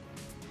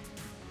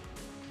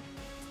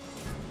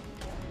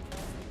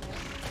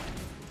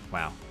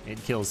 Wow,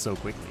 it kills so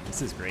quickly.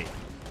 This is great.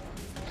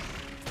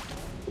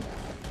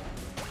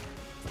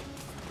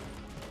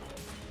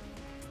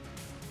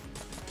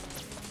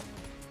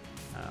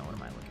 What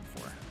am I looking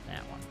for?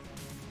 That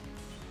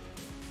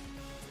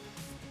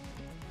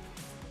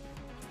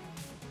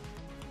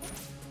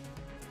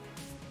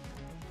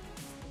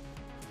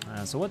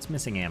one. So what's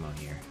missing ammo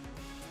here?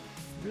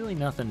 Really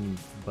nothing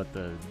but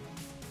the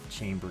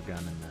chamber gun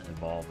and the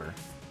evolver.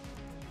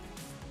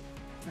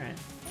 Alright.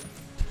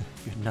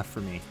 Good enough for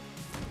me.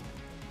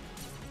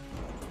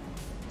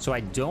 So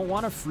I don't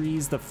want to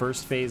freeze the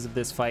first phase of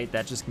this fight.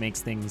 That just makes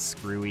things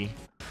screwy.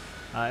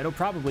 It'll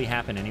probably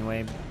happen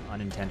anyway,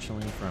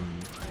 unintentionally, from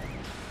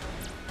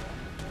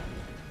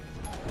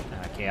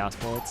chaos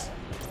bullets.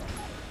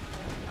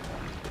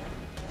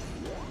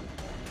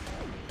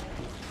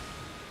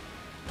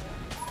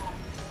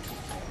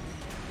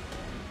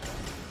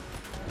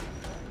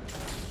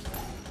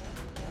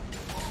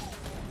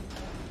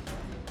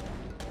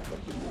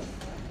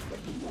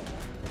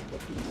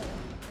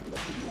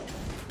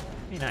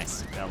 Hey,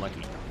 nice. Got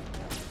lucky.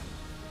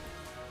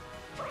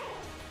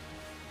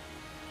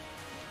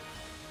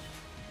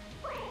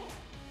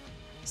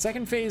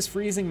 Second phase,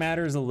 freezing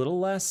matters a little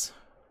less,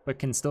 but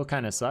can still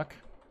kind of suck.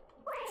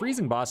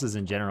 Freezing bosses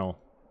in general,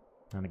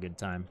 not a good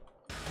time.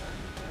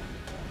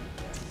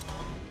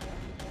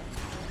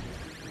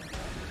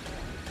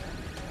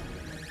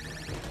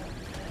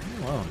 Leave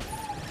me alone.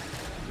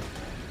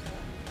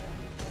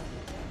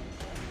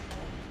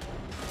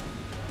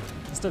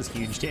 This does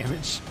huge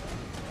damage.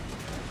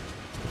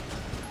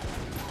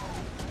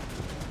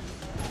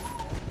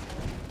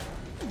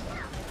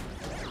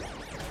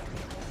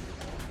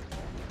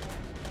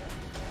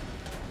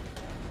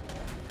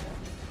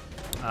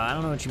 I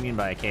don't know what you mean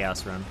by a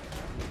chaos run.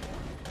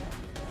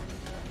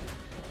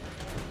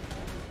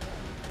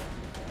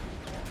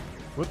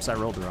 Whoops, I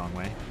rolled the wrong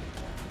way.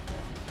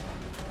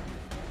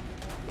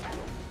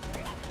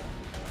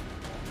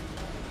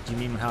 Do you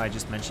mean how I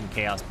just mentioned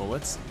chaos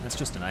bullets? That's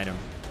just an item.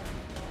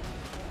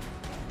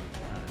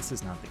 This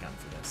is not the gun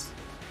for this.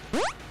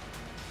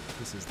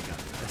 This is the gun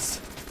for this.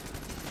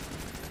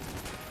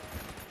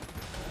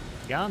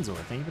 Gonzor,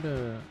 thank you for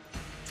the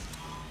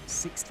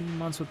 16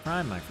 months with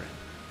Prime, my friend.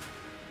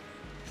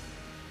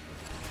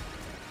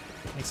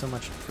 Thanks so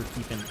much for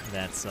keeping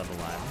that sub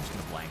alive. I'm just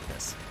gonna blank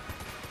this.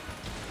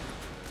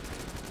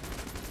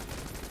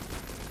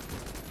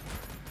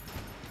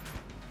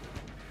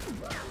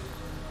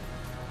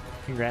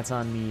 Congrats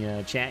on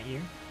the chat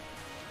year.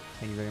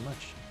 Thank you very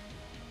much.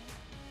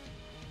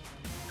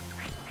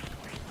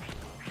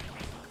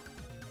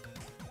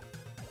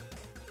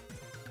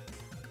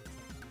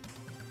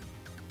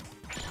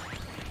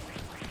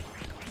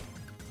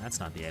 That's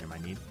not the item I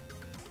need.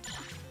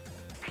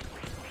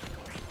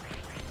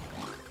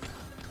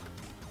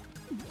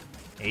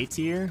 A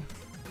tier?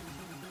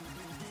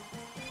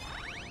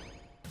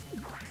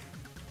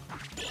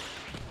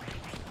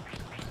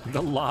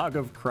 The log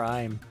of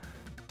crime.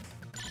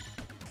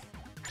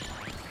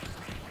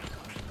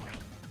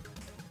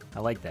 I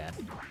like that.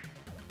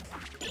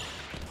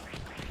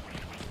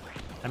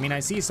 I mean, I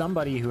see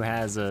somebody who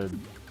has a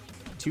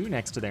 2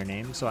 next to their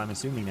name, so I'm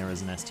assuming there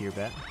was an S tier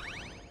bet.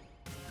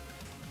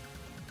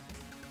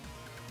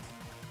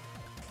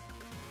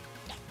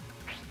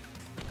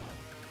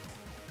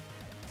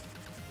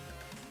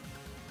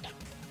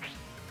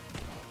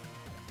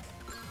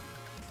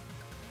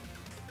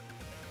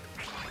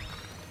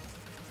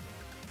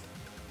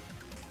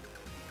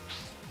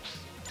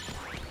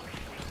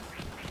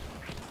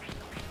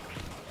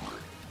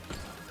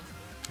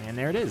 And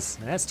there it is,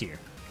 an S tier.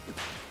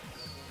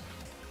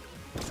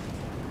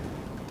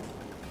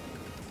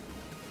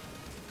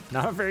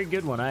 Not a very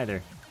good one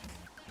either.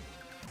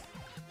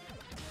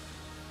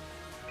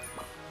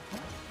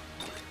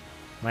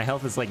 My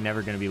health is like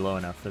never gonna be low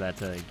enough for that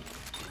to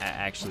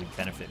actually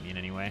benefit me in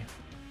any way.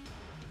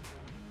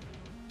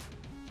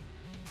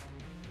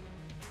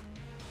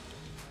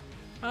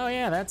 Oh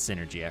yeah, that's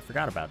synergy, I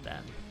forgot about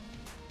that.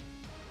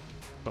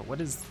 But what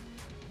is,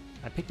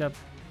 I picked up,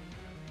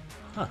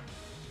 huh.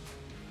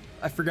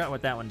 I forgot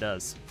what that one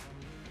does.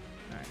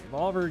 All right,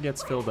 revolver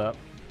gets filled up.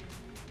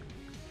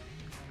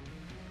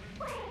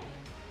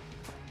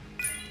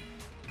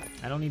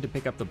 I don't need to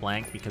pick up the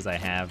blank because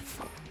I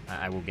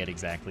will get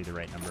exactly the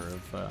right number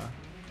of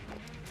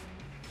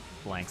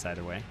blanks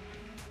either way.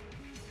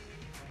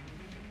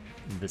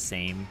 The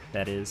same,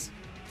 that is.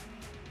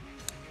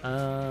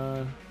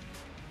 Where,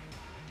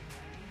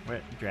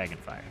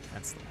 Dragonfire,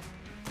 that's the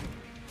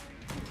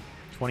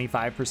one.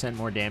 25%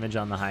 more damage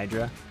on the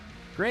Hydra.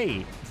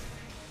 Great.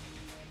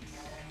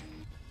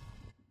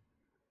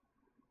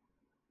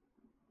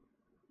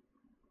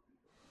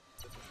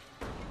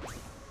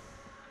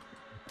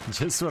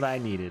 Just what I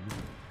needed.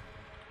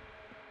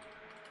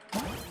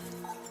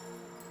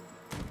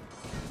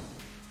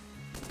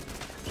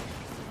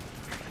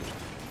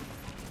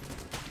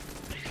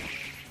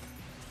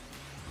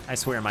 I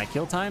swear, my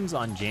kill times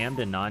on jammed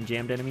and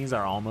non-jammed enemies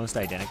are almost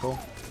identical.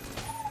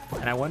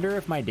 And I wonder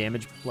if my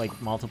damage like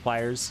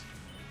multipliers,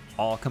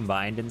 all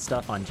combined and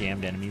stuff on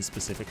jammed enemies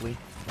specifically,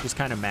 just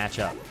kind of match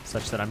up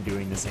such that I'm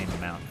doing the same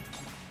amount.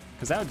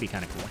 Because that would be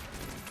kind of cool.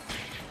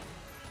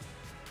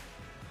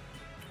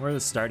 What are the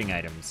starting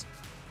items?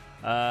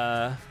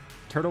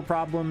 Turtle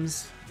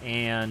Problems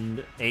and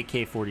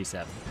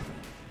AK-47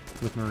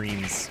 with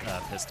Marine's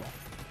pistol.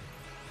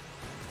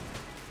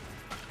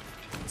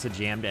 It's a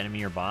jammed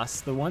enemy or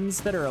boss. The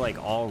ones that are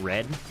like all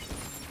red,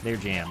 they're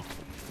jammed.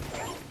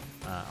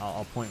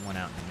 I'll point one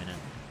out in a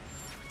minute,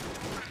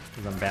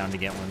 because I'm bound to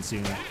get one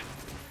soon.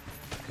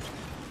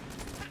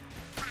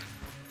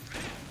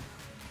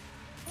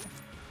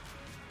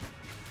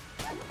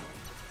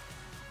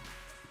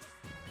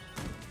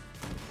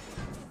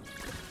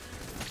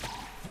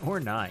 Or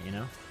not, you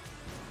know?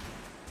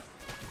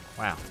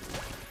 Wow.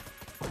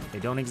 They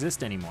don't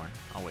exist anymore.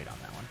 I'll wait on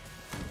that one.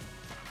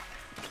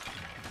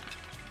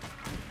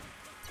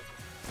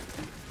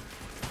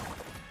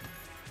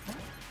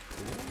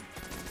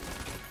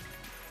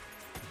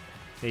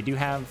 They do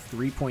have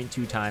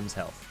 3.2 times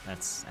health.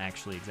 That's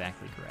actually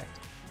exactly correct.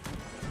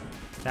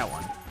 That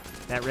one.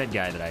 That red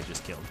guy that I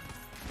just killed.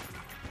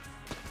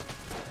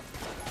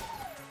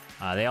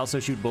 They also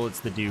shoot bullets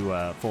that do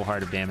full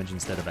heart of damage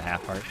instead of a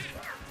half heart.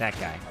 That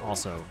guy,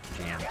 also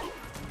jammed.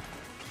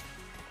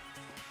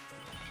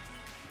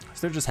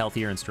 So they're just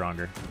healthier and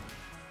stronger.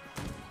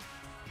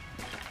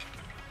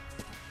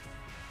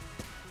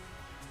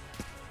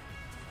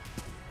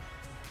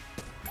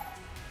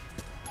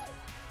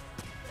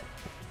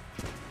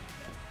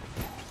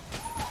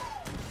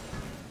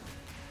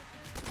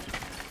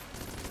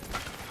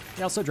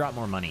 They also drop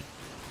more money.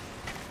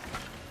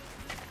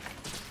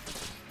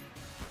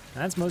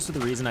 And that's most of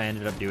the reason I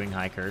ended up doing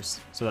High Curse,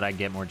 so that I'd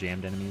get more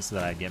jammed enemies, so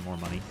that I'd get more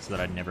money, so that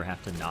I'd never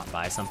have to not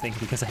buy something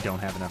because I don't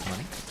have enough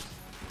money.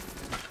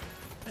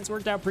 It's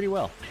worked out pretty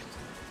well.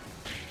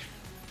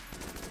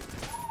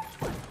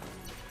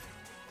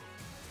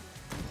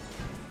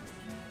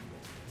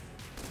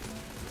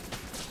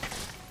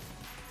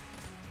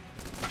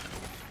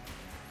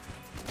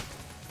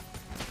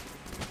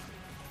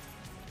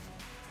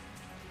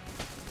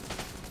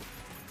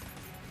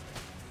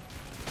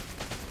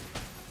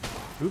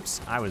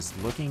 Oops, I was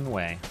looking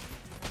away.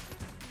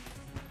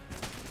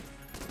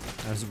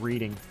 I was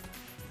reading.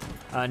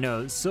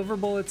 No, Silver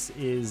Bullets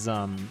is,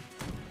 oh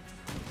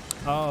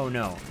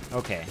no,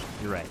 okay,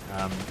 you're right.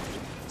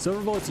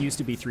 Silver Bullets used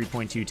to be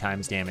 3.2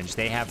 times damage.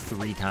 They have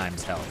 3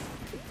 times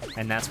health.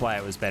 And that's why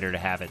it was better to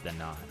have it than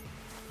not.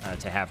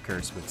 To have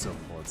Curse with Silver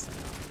Bullets than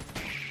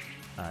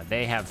not.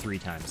 They have 3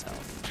 times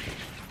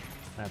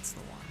health. That's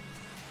the one.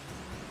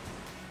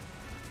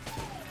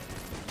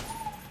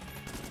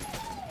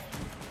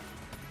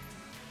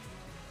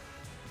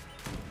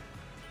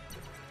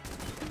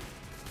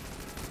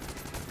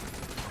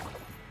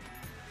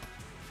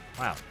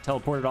 Wow,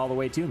 teleported all the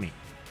way to me.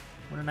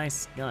 What a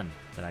nice gun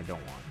that I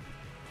don't want.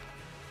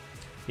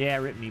 Yeah,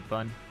 rip meat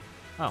bun.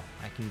 Oh,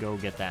 I can go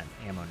get that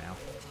ammo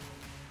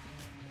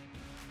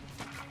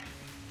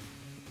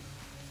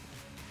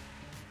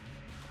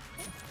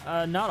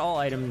now. Not all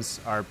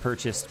items are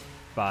purchased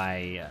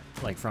by,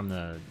 like, from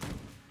the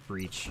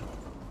breach.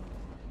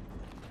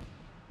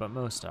 But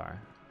most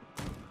are.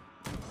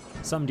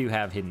 Some do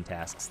have hidden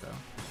tasks, though.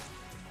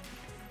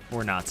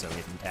 Or not so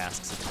hidden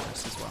tasks, of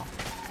course, as well.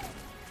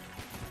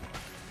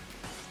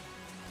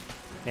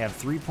 They have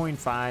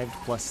 3.5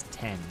 plus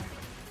 10.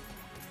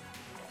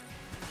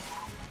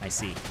 I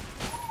see.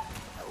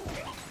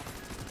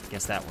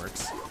 Guess that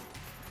works.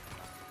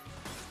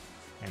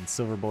 And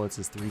Silver Bullets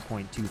is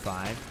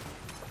 3.25.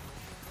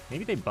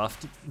 Maybe they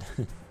buffed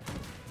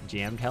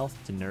jammed health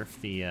to nerf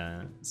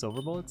the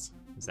Silver Bullets?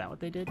 Is that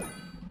what they did?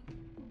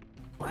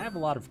 I have a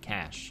lot of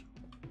cash.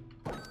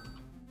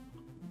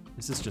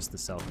 This is just the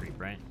cell creep,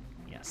 right?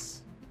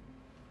 Yes.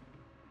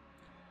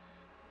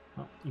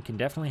 Well, you can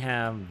definitely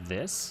have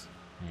this.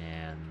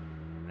 And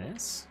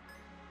this?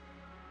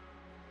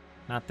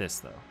 Not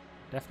this, though.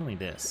 Definitely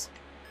this.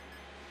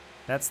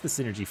 That's the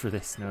synergy for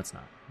this. No, it's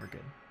not. We're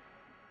good.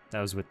 That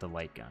was with the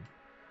light gun.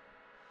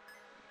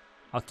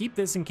 I'll keep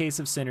this in case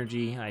of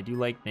synergy. I do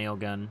like nail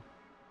gun.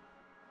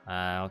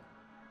 I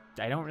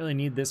don't really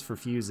need this for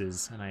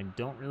fuses, and I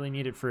don't really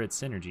need it for its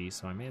synergy,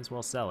 so I may as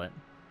well sell it.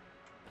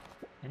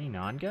 Any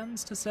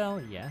non-guns to sell?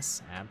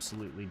 Yes,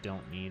 absolutely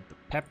don't need the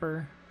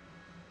pepper.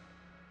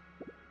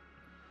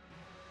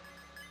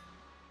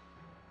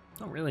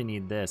 Don't really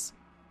need this.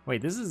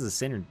 Wait, this is a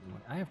synergy.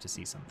 I have to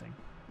see something.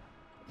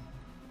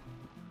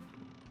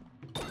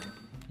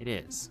 It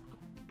is.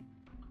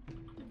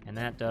 And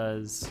that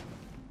does...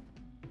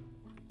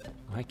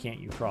 Why can't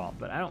you crawl?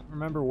 But I don't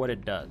remember what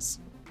it does.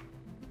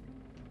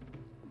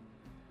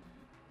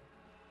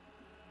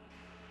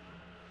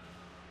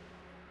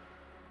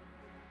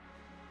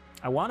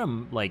 I want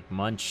to, like,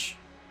 munch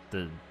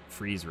the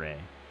freeze ray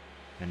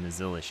and the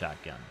Zilla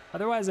shotgun.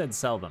 Otherwise, I'd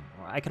sell them.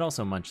 Or I could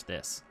also munch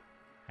this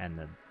and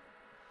the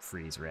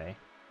freeze ray.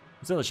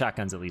 Zilla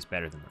shotgun's at least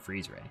better than the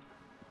freeze ray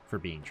for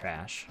being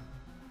trash.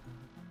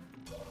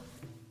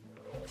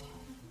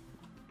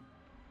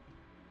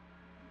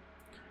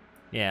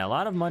 Yeah, a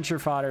lot of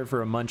muncher fodder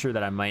for a muncher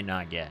that I might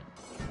not get.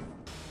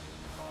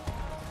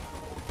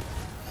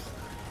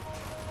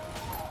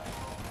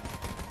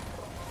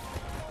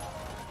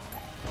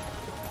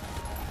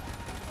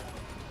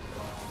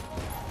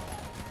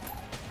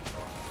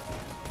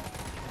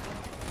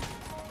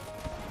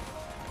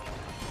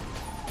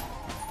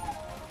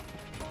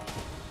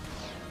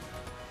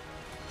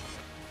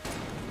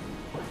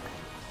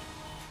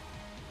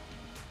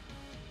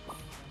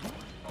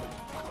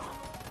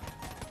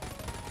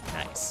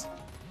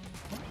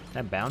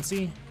 That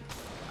bouncy?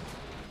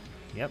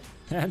 Yep,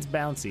 that's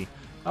bouncy.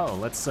 Oh,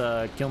 let's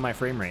kill my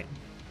frame rate.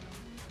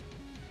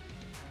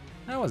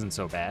 That wasn't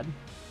so bad.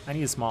 I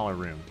need a smaller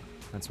room.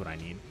 That's what I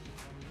need.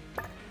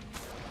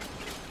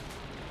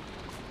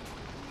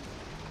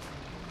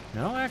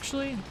 No,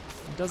 actually,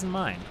 it doesn't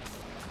mind.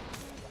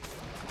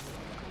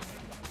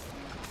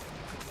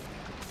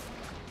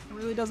 It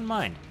really doesn't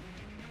mind.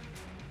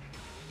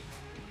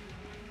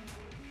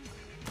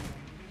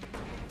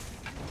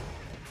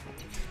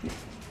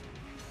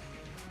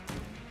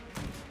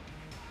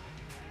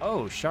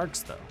 Oh,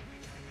 sharks, though.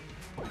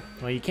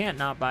 Well, you can't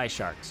not buy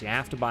sharks. You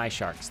have to buy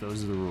sharks.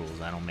 Those are the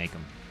rules. I don't make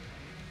them.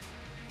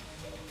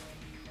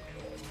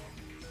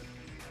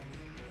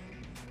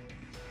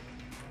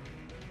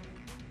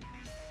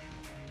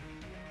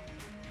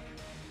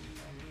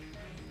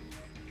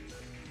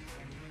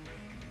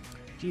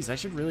 Jeez, I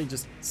should really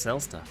just sell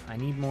stuff. I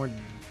need more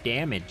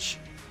damage.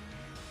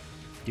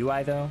 Do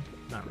I, though?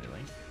 Not really.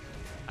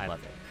 I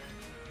love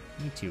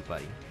it. Me too,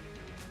 buddy.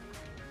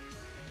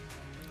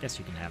 Guess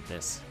you can have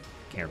this.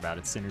 Care about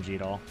its synergy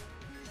at all.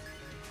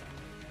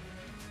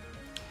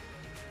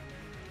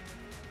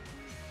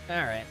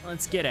 Alright,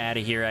 let's get out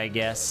of here, I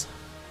guess.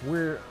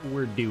 We're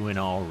doing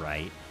all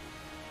right.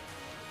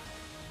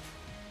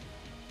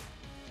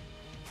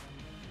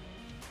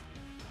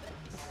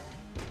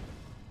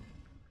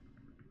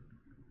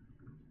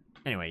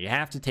 Anyway, you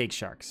have to take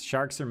sharks.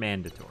 Sharks are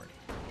mandatory.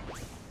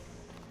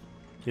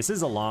 This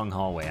is a long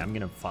hallway. I'm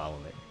gonna follow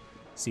it.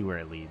 See where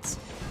it leads.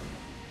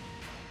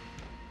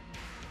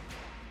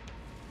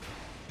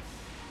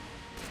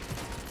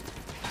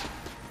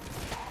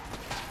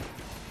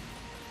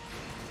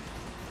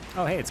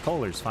 Oh, hey, it's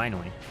Kohler's,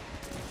 finally.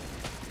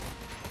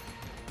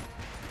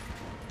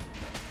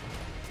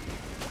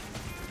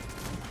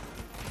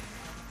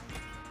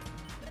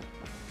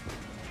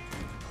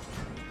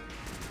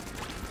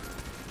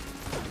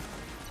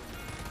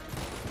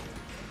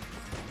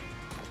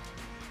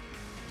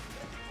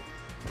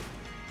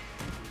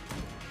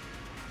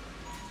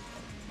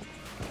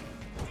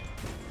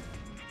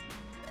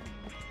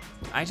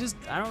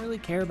 I don't really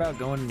care about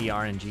going to the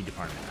RNG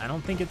department. I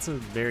don't think it's a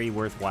very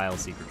worthwhile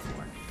secret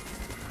floor.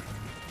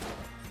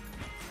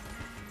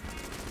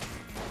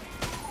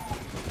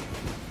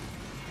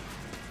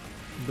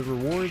 The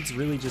rewards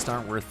really just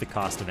aren't worth the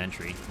cost of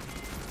entry,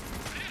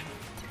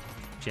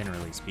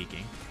 generally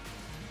speaking.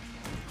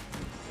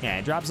 Yeah,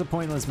 it drops a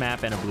pointless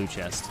map and a blue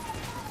chest.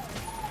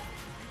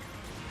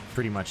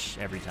 Pretty much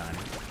every time.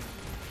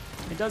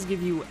 It does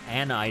give you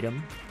an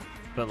item,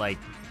 but like,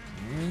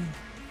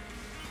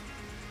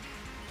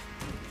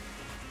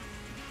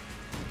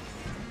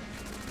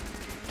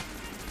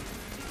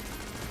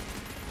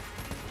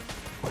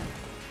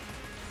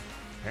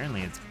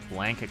 apparently it's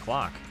blank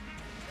o'clock.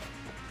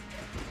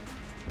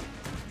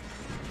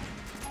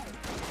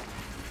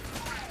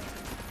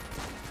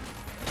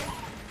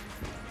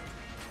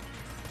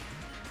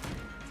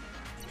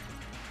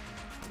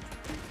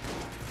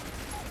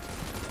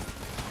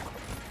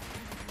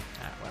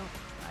 Well,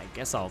 I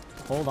guess I'll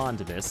hold on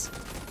to this.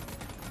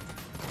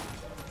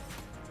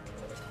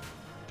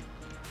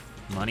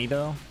 Money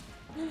though?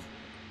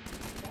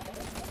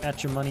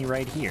 Got your money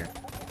right here.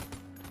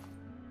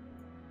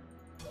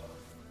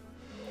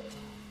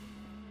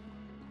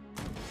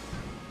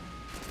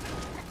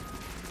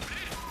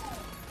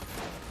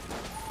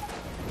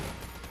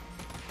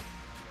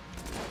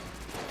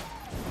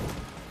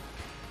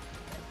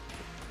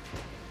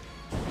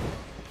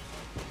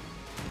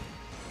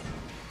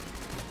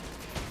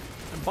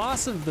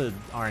 Boss of the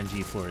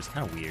RNG floor is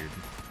kind of weird.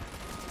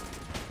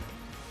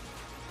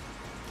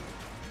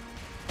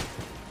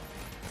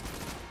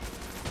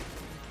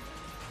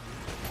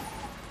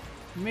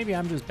 Maybe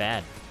I'm just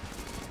bad.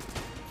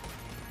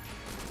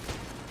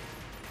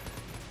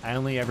 I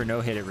only ever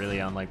no-hit it really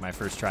on like my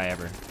first try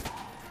ever.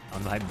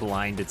 On my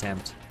blind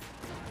attempt.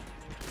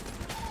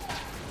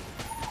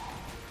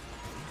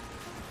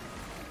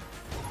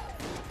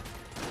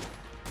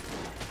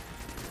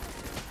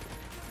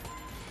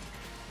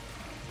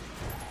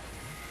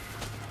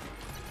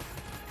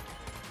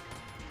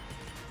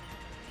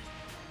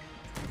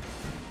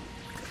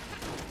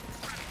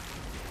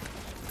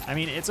 I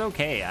mean, it's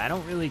okay. I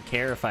don't really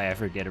care if I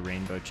ever get a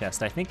rainbow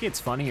chest. I think it's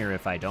funnier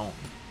if I don't.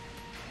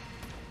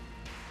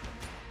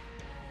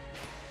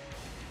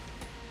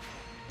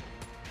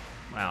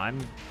 Wow, I'm...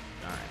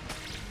 Alright.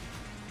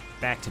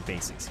 Back to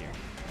basics here.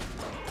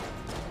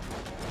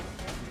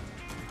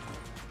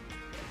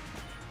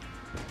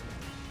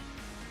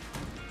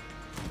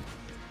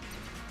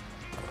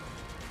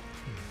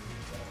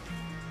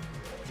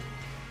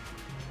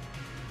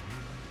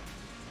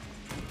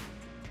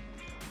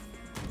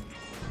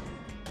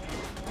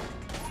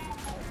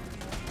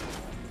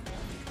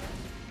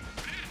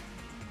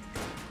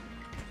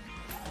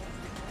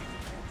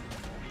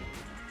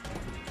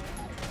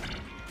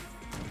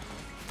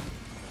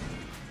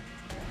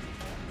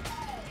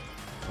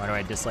 Why do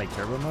I dislike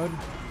turbo mode?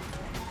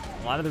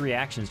 A lot of the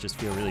reactions just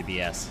feel really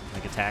BS.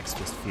 Like attacks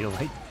just feel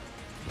like...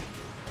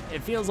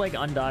 It feels like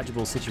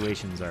undodgeable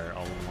situations are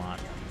a lot,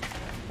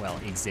 well,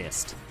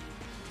 exist.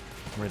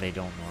 Where they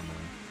don't normally.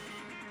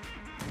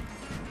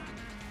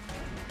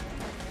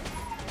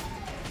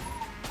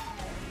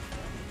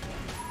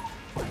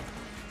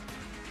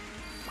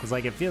 Because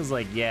like it feels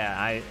like,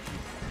 yeah,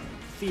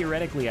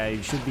 theoretically I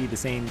should be the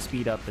same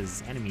speed up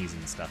as enemies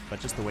and stuff,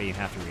 but just the way you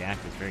have to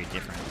react is very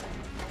different.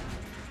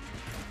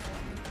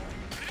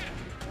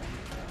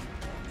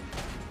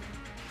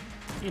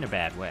 In a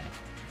bad way.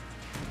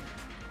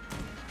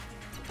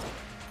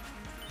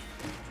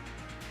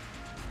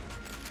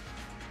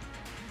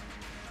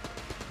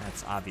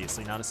 That's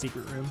obviously not a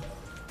secret room.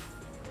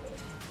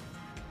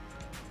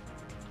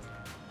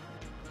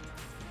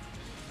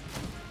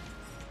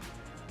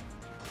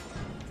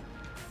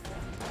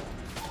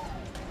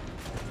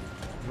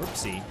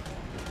 Whoopsie.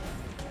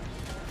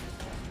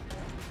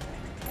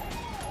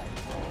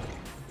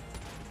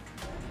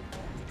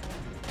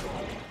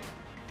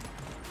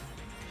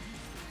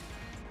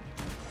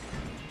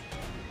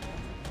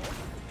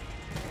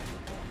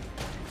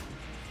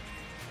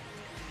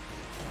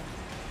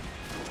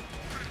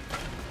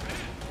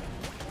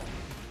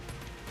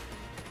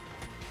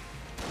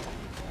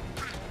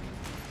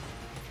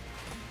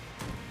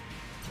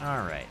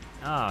 Alright.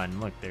 Oh,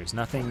 and look, there's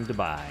nothing to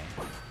buy.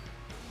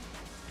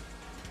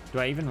 Do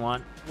I even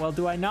want... Well,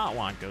 do I not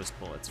want ghost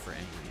bullets for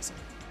any reason?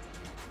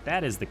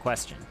 That is the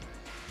question.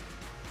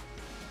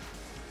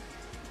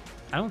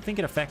 I don't think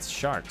it affects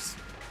sharks.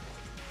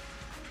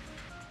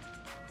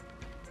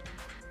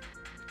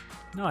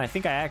 No, I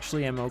think I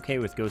actually am okay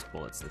with ghost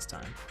bullets this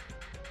time.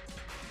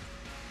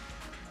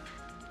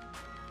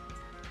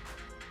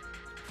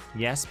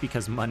 Yes,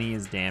 because money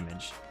is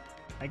damaged.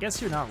 I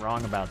guess you're not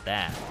wrong about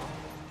that.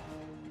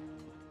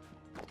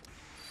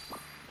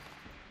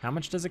 How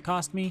much does it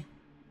cost me?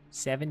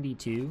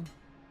 72?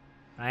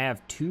 I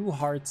have 2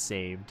 hearts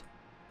saved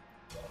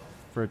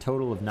for a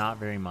total of not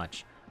very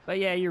much. But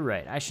yeah, you're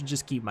right. I should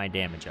just keep my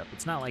damage up.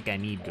 It's not like I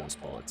need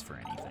ghost bullets for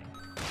anything.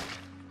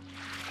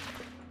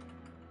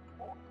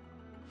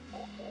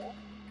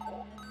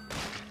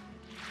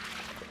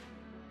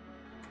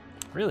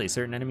 Really,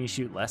 certain enemies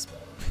shoot less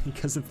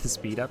because of the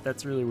speed up?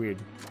 That's really weird.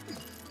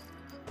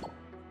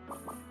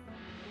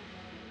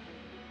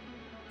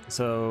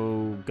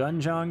 So,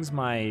 Gungeon's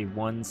my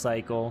 1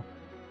 cycle.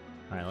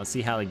 Alright, let's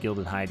see how the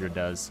Gilded Hydra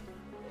does.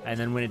 And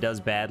then when it does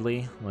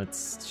badly,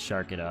 let's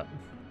shark it up.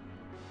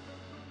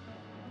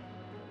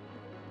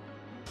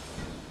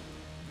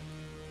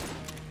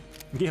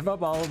 Give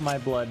up all of my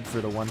blood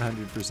for the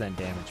 100%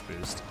 damage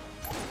boost.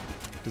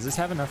 Does this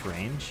have enough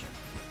range?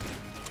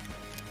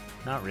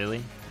 Not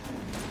really.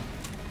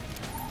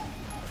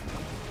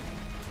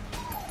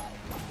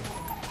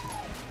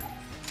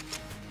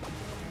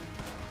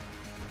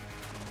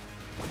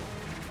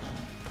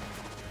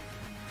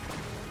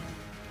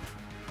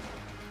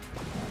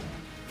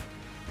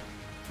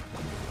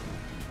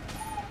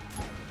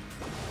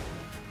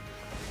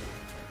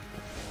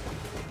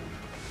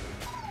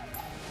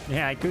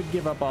 Yeah, I could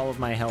give up all of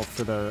my health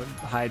for the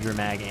Hydra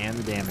Mag and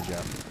the damage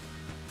up.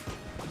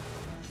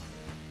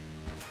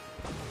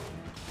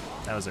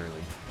 That was early.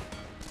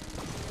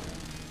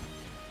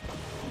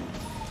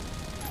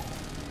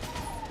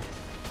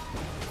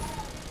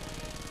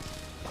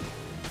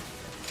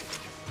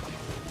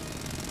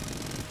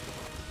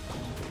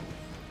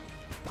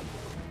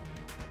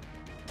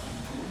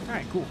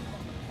 Alright, cool.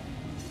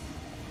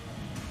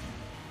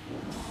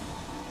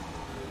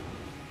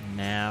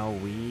 Now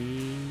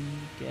we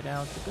get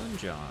out the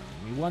Gungeon.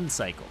 We 1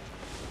 cycle.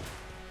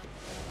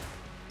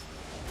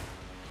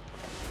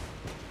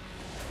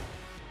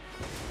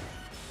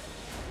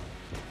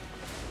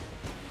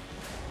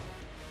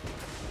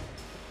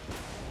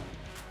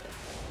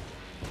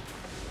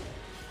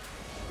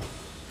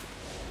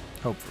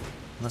 Hopefully.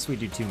 Unless we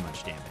do too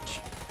much damage.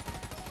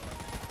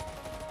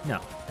 No,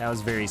 that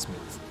was very smooth.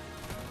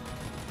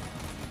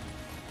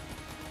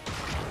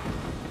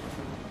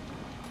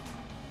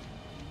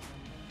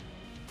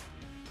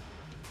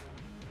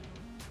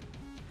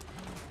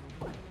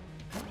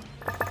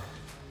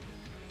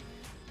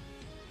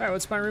 Alright,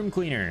 what's my room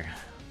cleaner?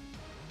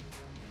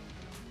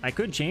 I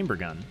could chamber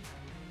gun,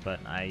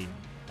 but I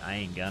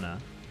ain't gonna.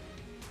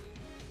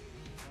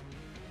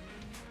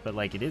 But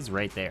like, it is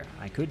right there.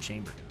 I could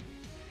chamber gun.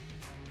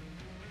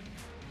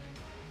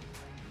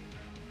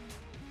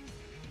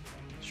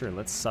 Sure,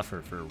 let's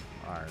suffer for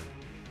our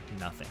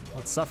nothing.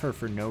 Let's suffer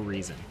for no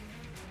reason.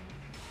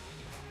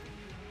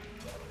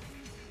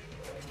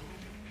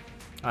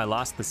 I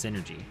lost the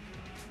synergy.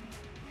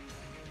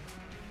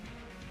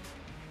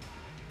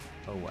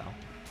 Oh well.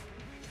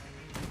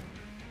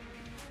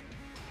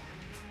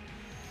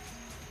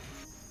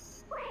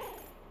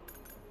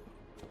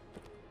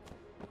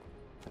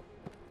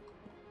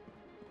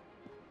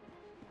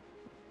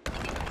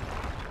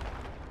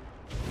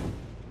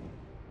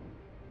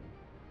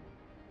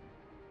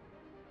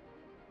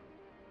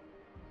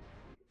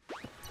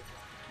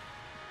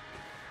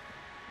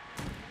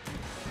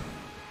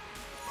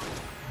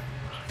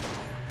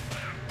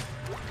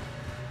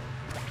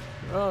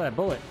 Oh, that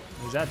bullet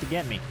was out to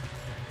get me.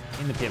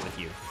 In the pit with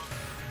you.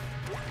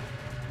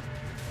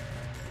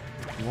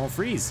 You won't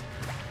freeze.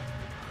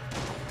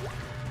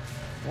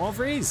 You won't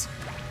freeze.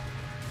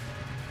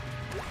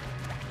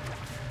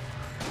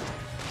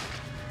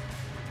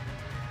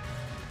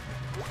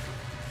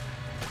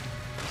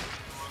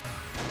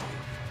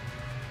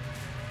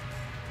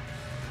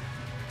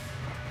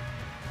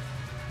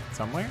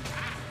 Somewhere?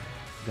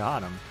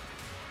 Got him.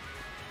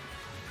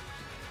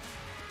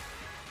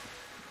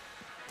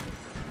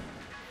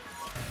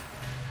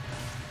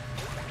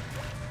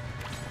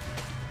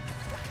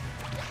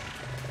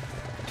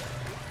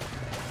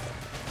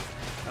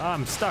 Oh,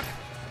 I'm stuck.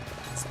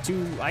 It's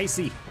too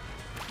icy.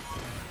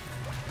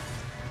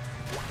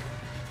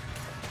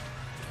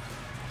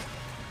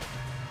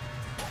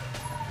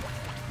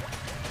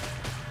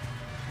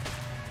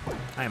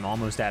 I am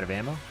almost out of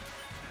ammo.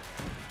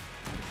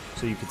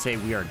 So you could say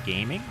we are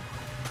gaming?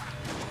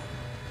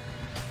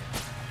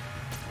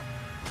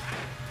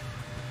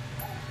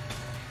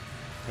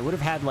 I would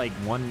have had like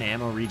 1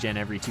 ammo regen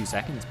every 2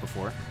 seconds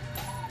before.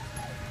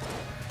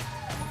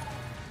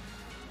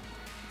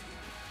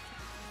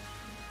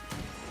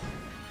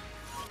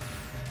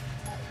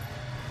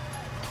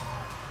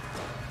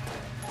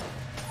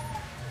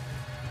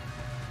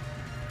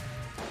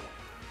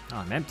 Oh,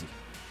 I'm empty.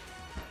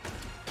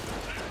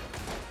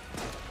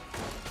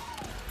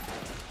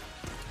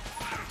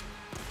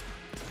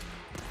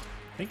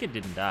 I think it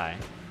didn't die.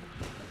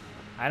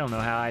 I don't know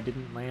how I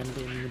didn't land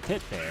in the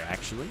pit there,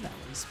 actually. That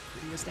was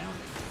pretty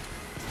astounding.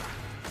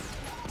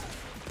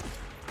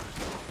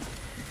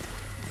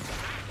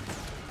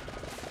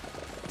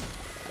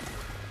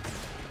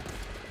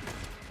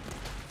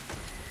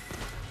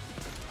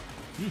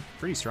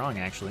 Pretty strong,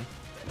 actually.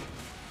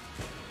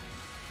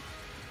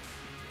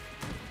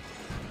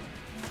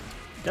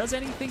 Does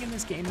anything in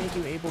this game make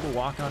you able to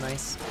walk on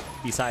ice?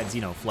 Besides,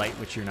 you know, flight,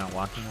 which you're not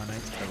walking on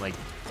ice, but like,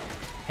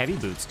 heavy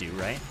boots do,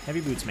 right? Heavy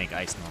boots make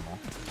ice normal.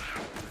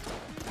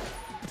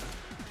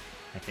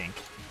 I think.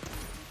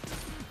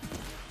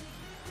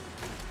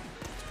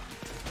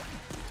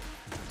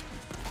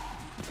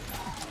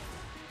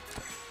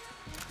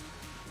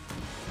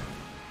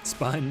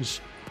 Sponge.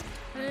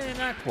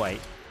 Not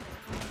quite.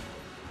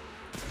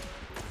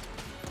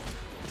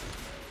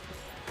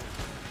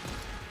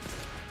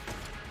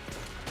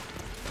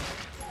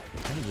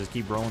 I can just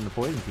keep rolling the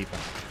poison people.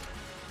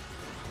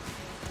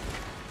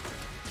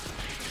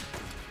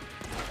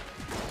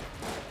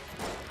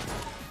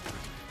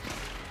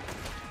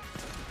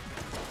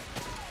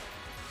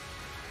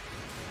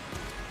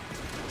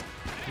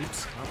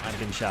 Oops, oh, I've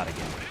been shot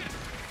again.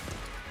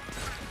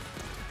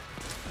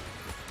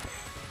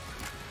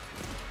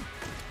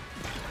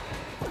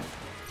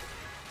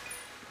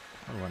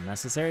 A little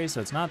unnecessary,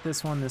 so it's not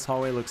this one. This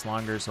hallway looks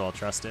longer, so I'll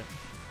trust it.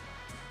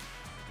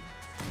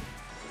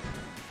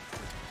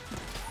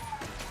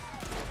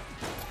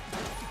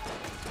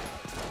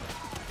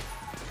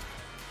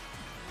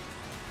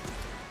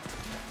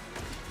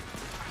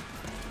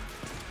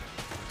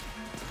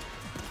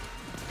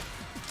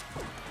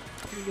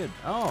 Good.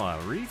 Oh, a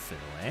refill,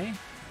 eh?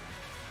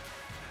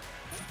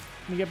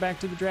 Let me get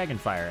back to the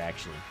Dragonfire,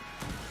 actually.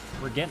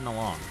 We're getting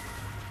along.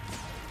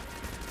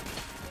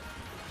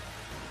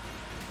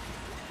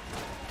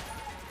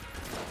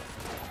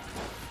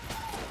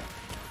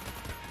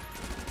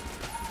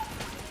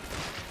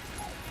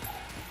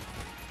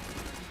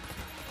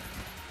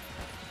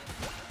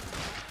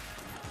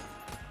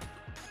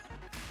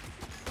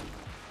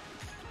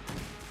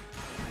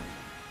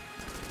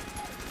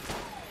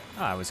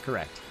 Oh, I was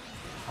correct.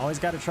 Always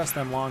got to trust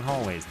them long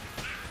hallways.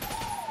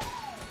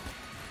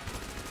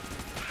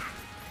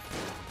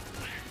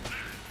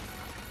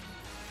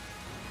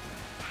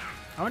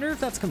 I wonder if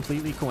that's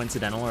completely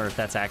coincidental or if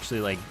that's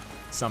actually like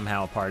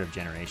somehow part of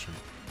generation.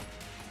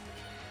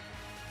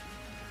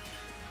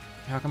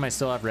 How come I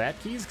still have rat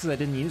keys? Because I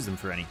didn't use them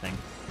for anything.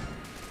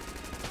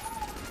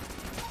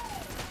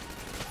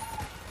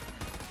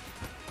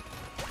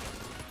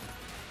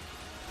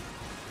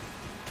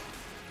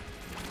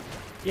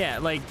 Yeah,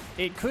 like,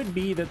 it could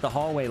be that the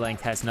hallway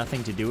length has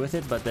nothing to do with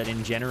it, but that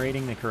in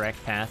generating the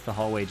correct path, the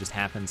hallway just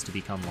happens to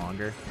become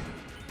longer.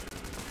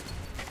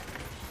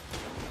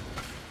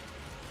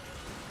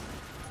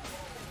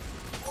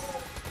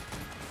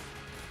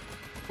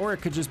 Or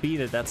it could just be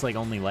that that's, like,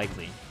 only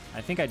likely.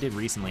 I think I did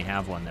recently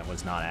have one that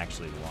was not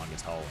actually the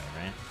longest hallway,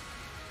 right?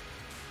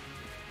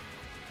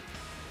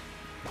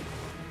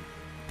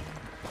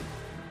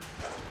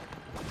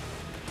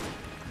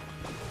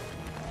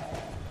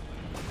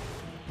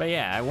 But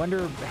yeah, I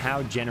wonder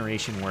how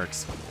generation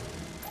works,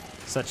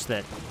 such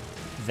that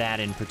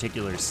that in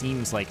particular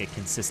seems like a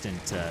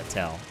consistent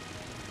tell.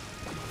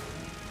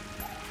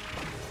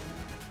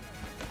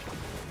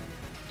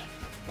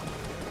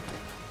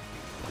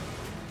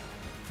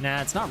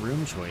 Nah, it's not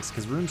room choice,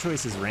 because room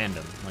choice is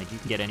random. Like, you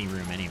can get any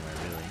room anywhere,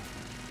 really.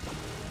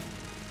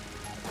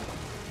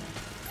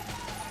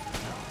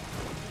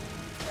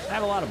 I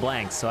have a lot of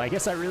blanks, so I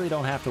guess I really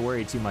don't have to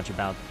worry too much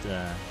about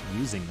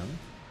using them.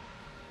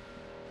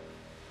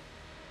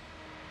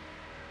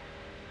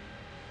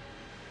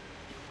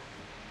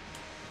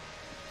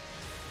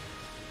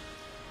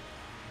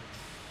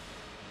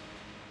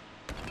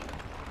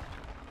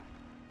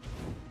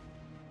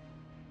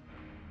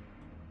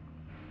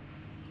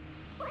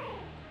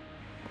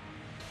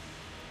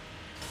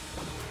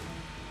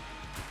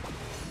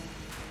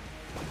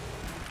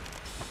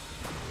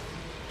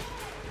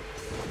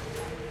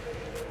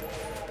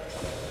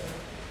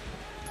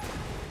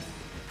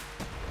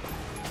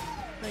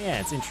 Yeah,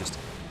 it's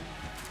interesting.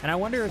 And I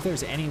wonder if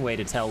there's any way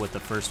to tell with the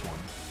first one.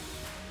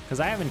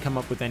 Because I haven't come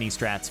up with any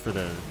strats for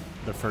the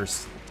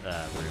first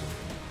room.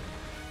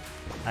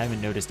 I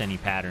haven't noticed any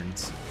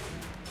patterns.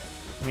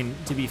 I mean,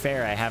 to be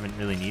fair, I haven't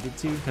really needed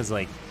to, because,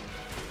 like,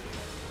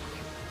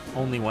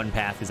 only one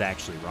path is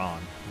actually wrong.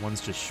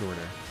 One's just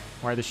shorter.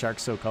 Why are the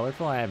sharks so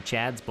colorful? I have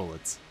Chad's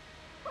bullets.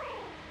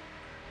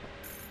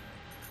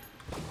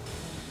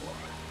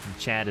 And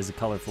Chad is a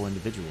colorful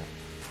individual.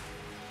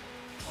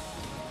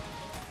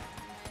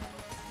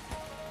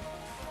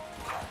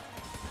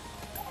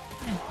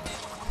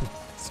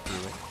 Screw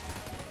it.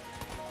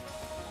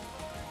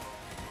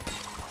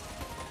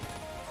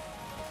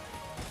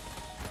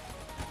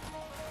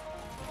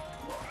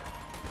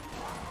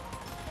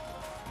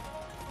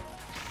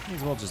 May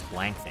as well just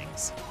blank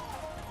things.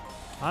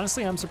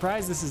 Honestly, I'm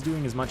surprised this is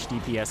doing as much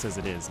DPS as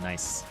it is.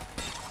 Nice.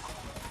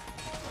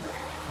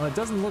 Well, it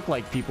doesn't look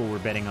like people were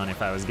betting on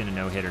if I was gonna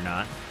no-hit or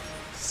not.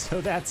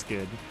 So that's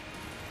good.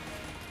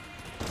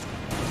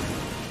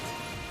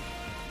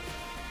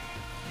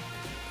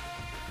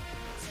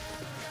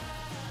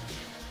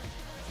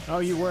 Oh,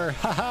 you were?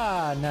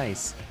 Haha,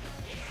 nice.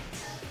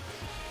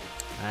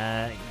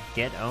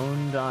 Get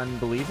owned on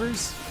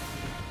believers?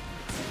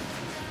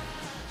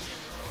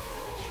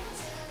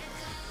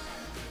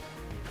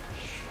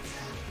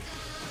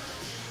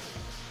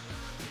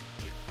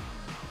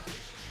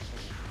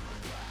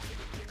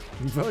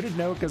 You voted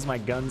no because my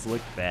guns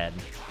looked bad.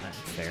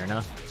 Fair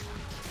enough.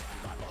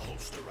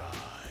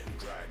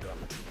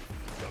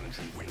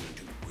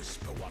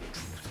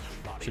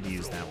 Should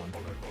use that one.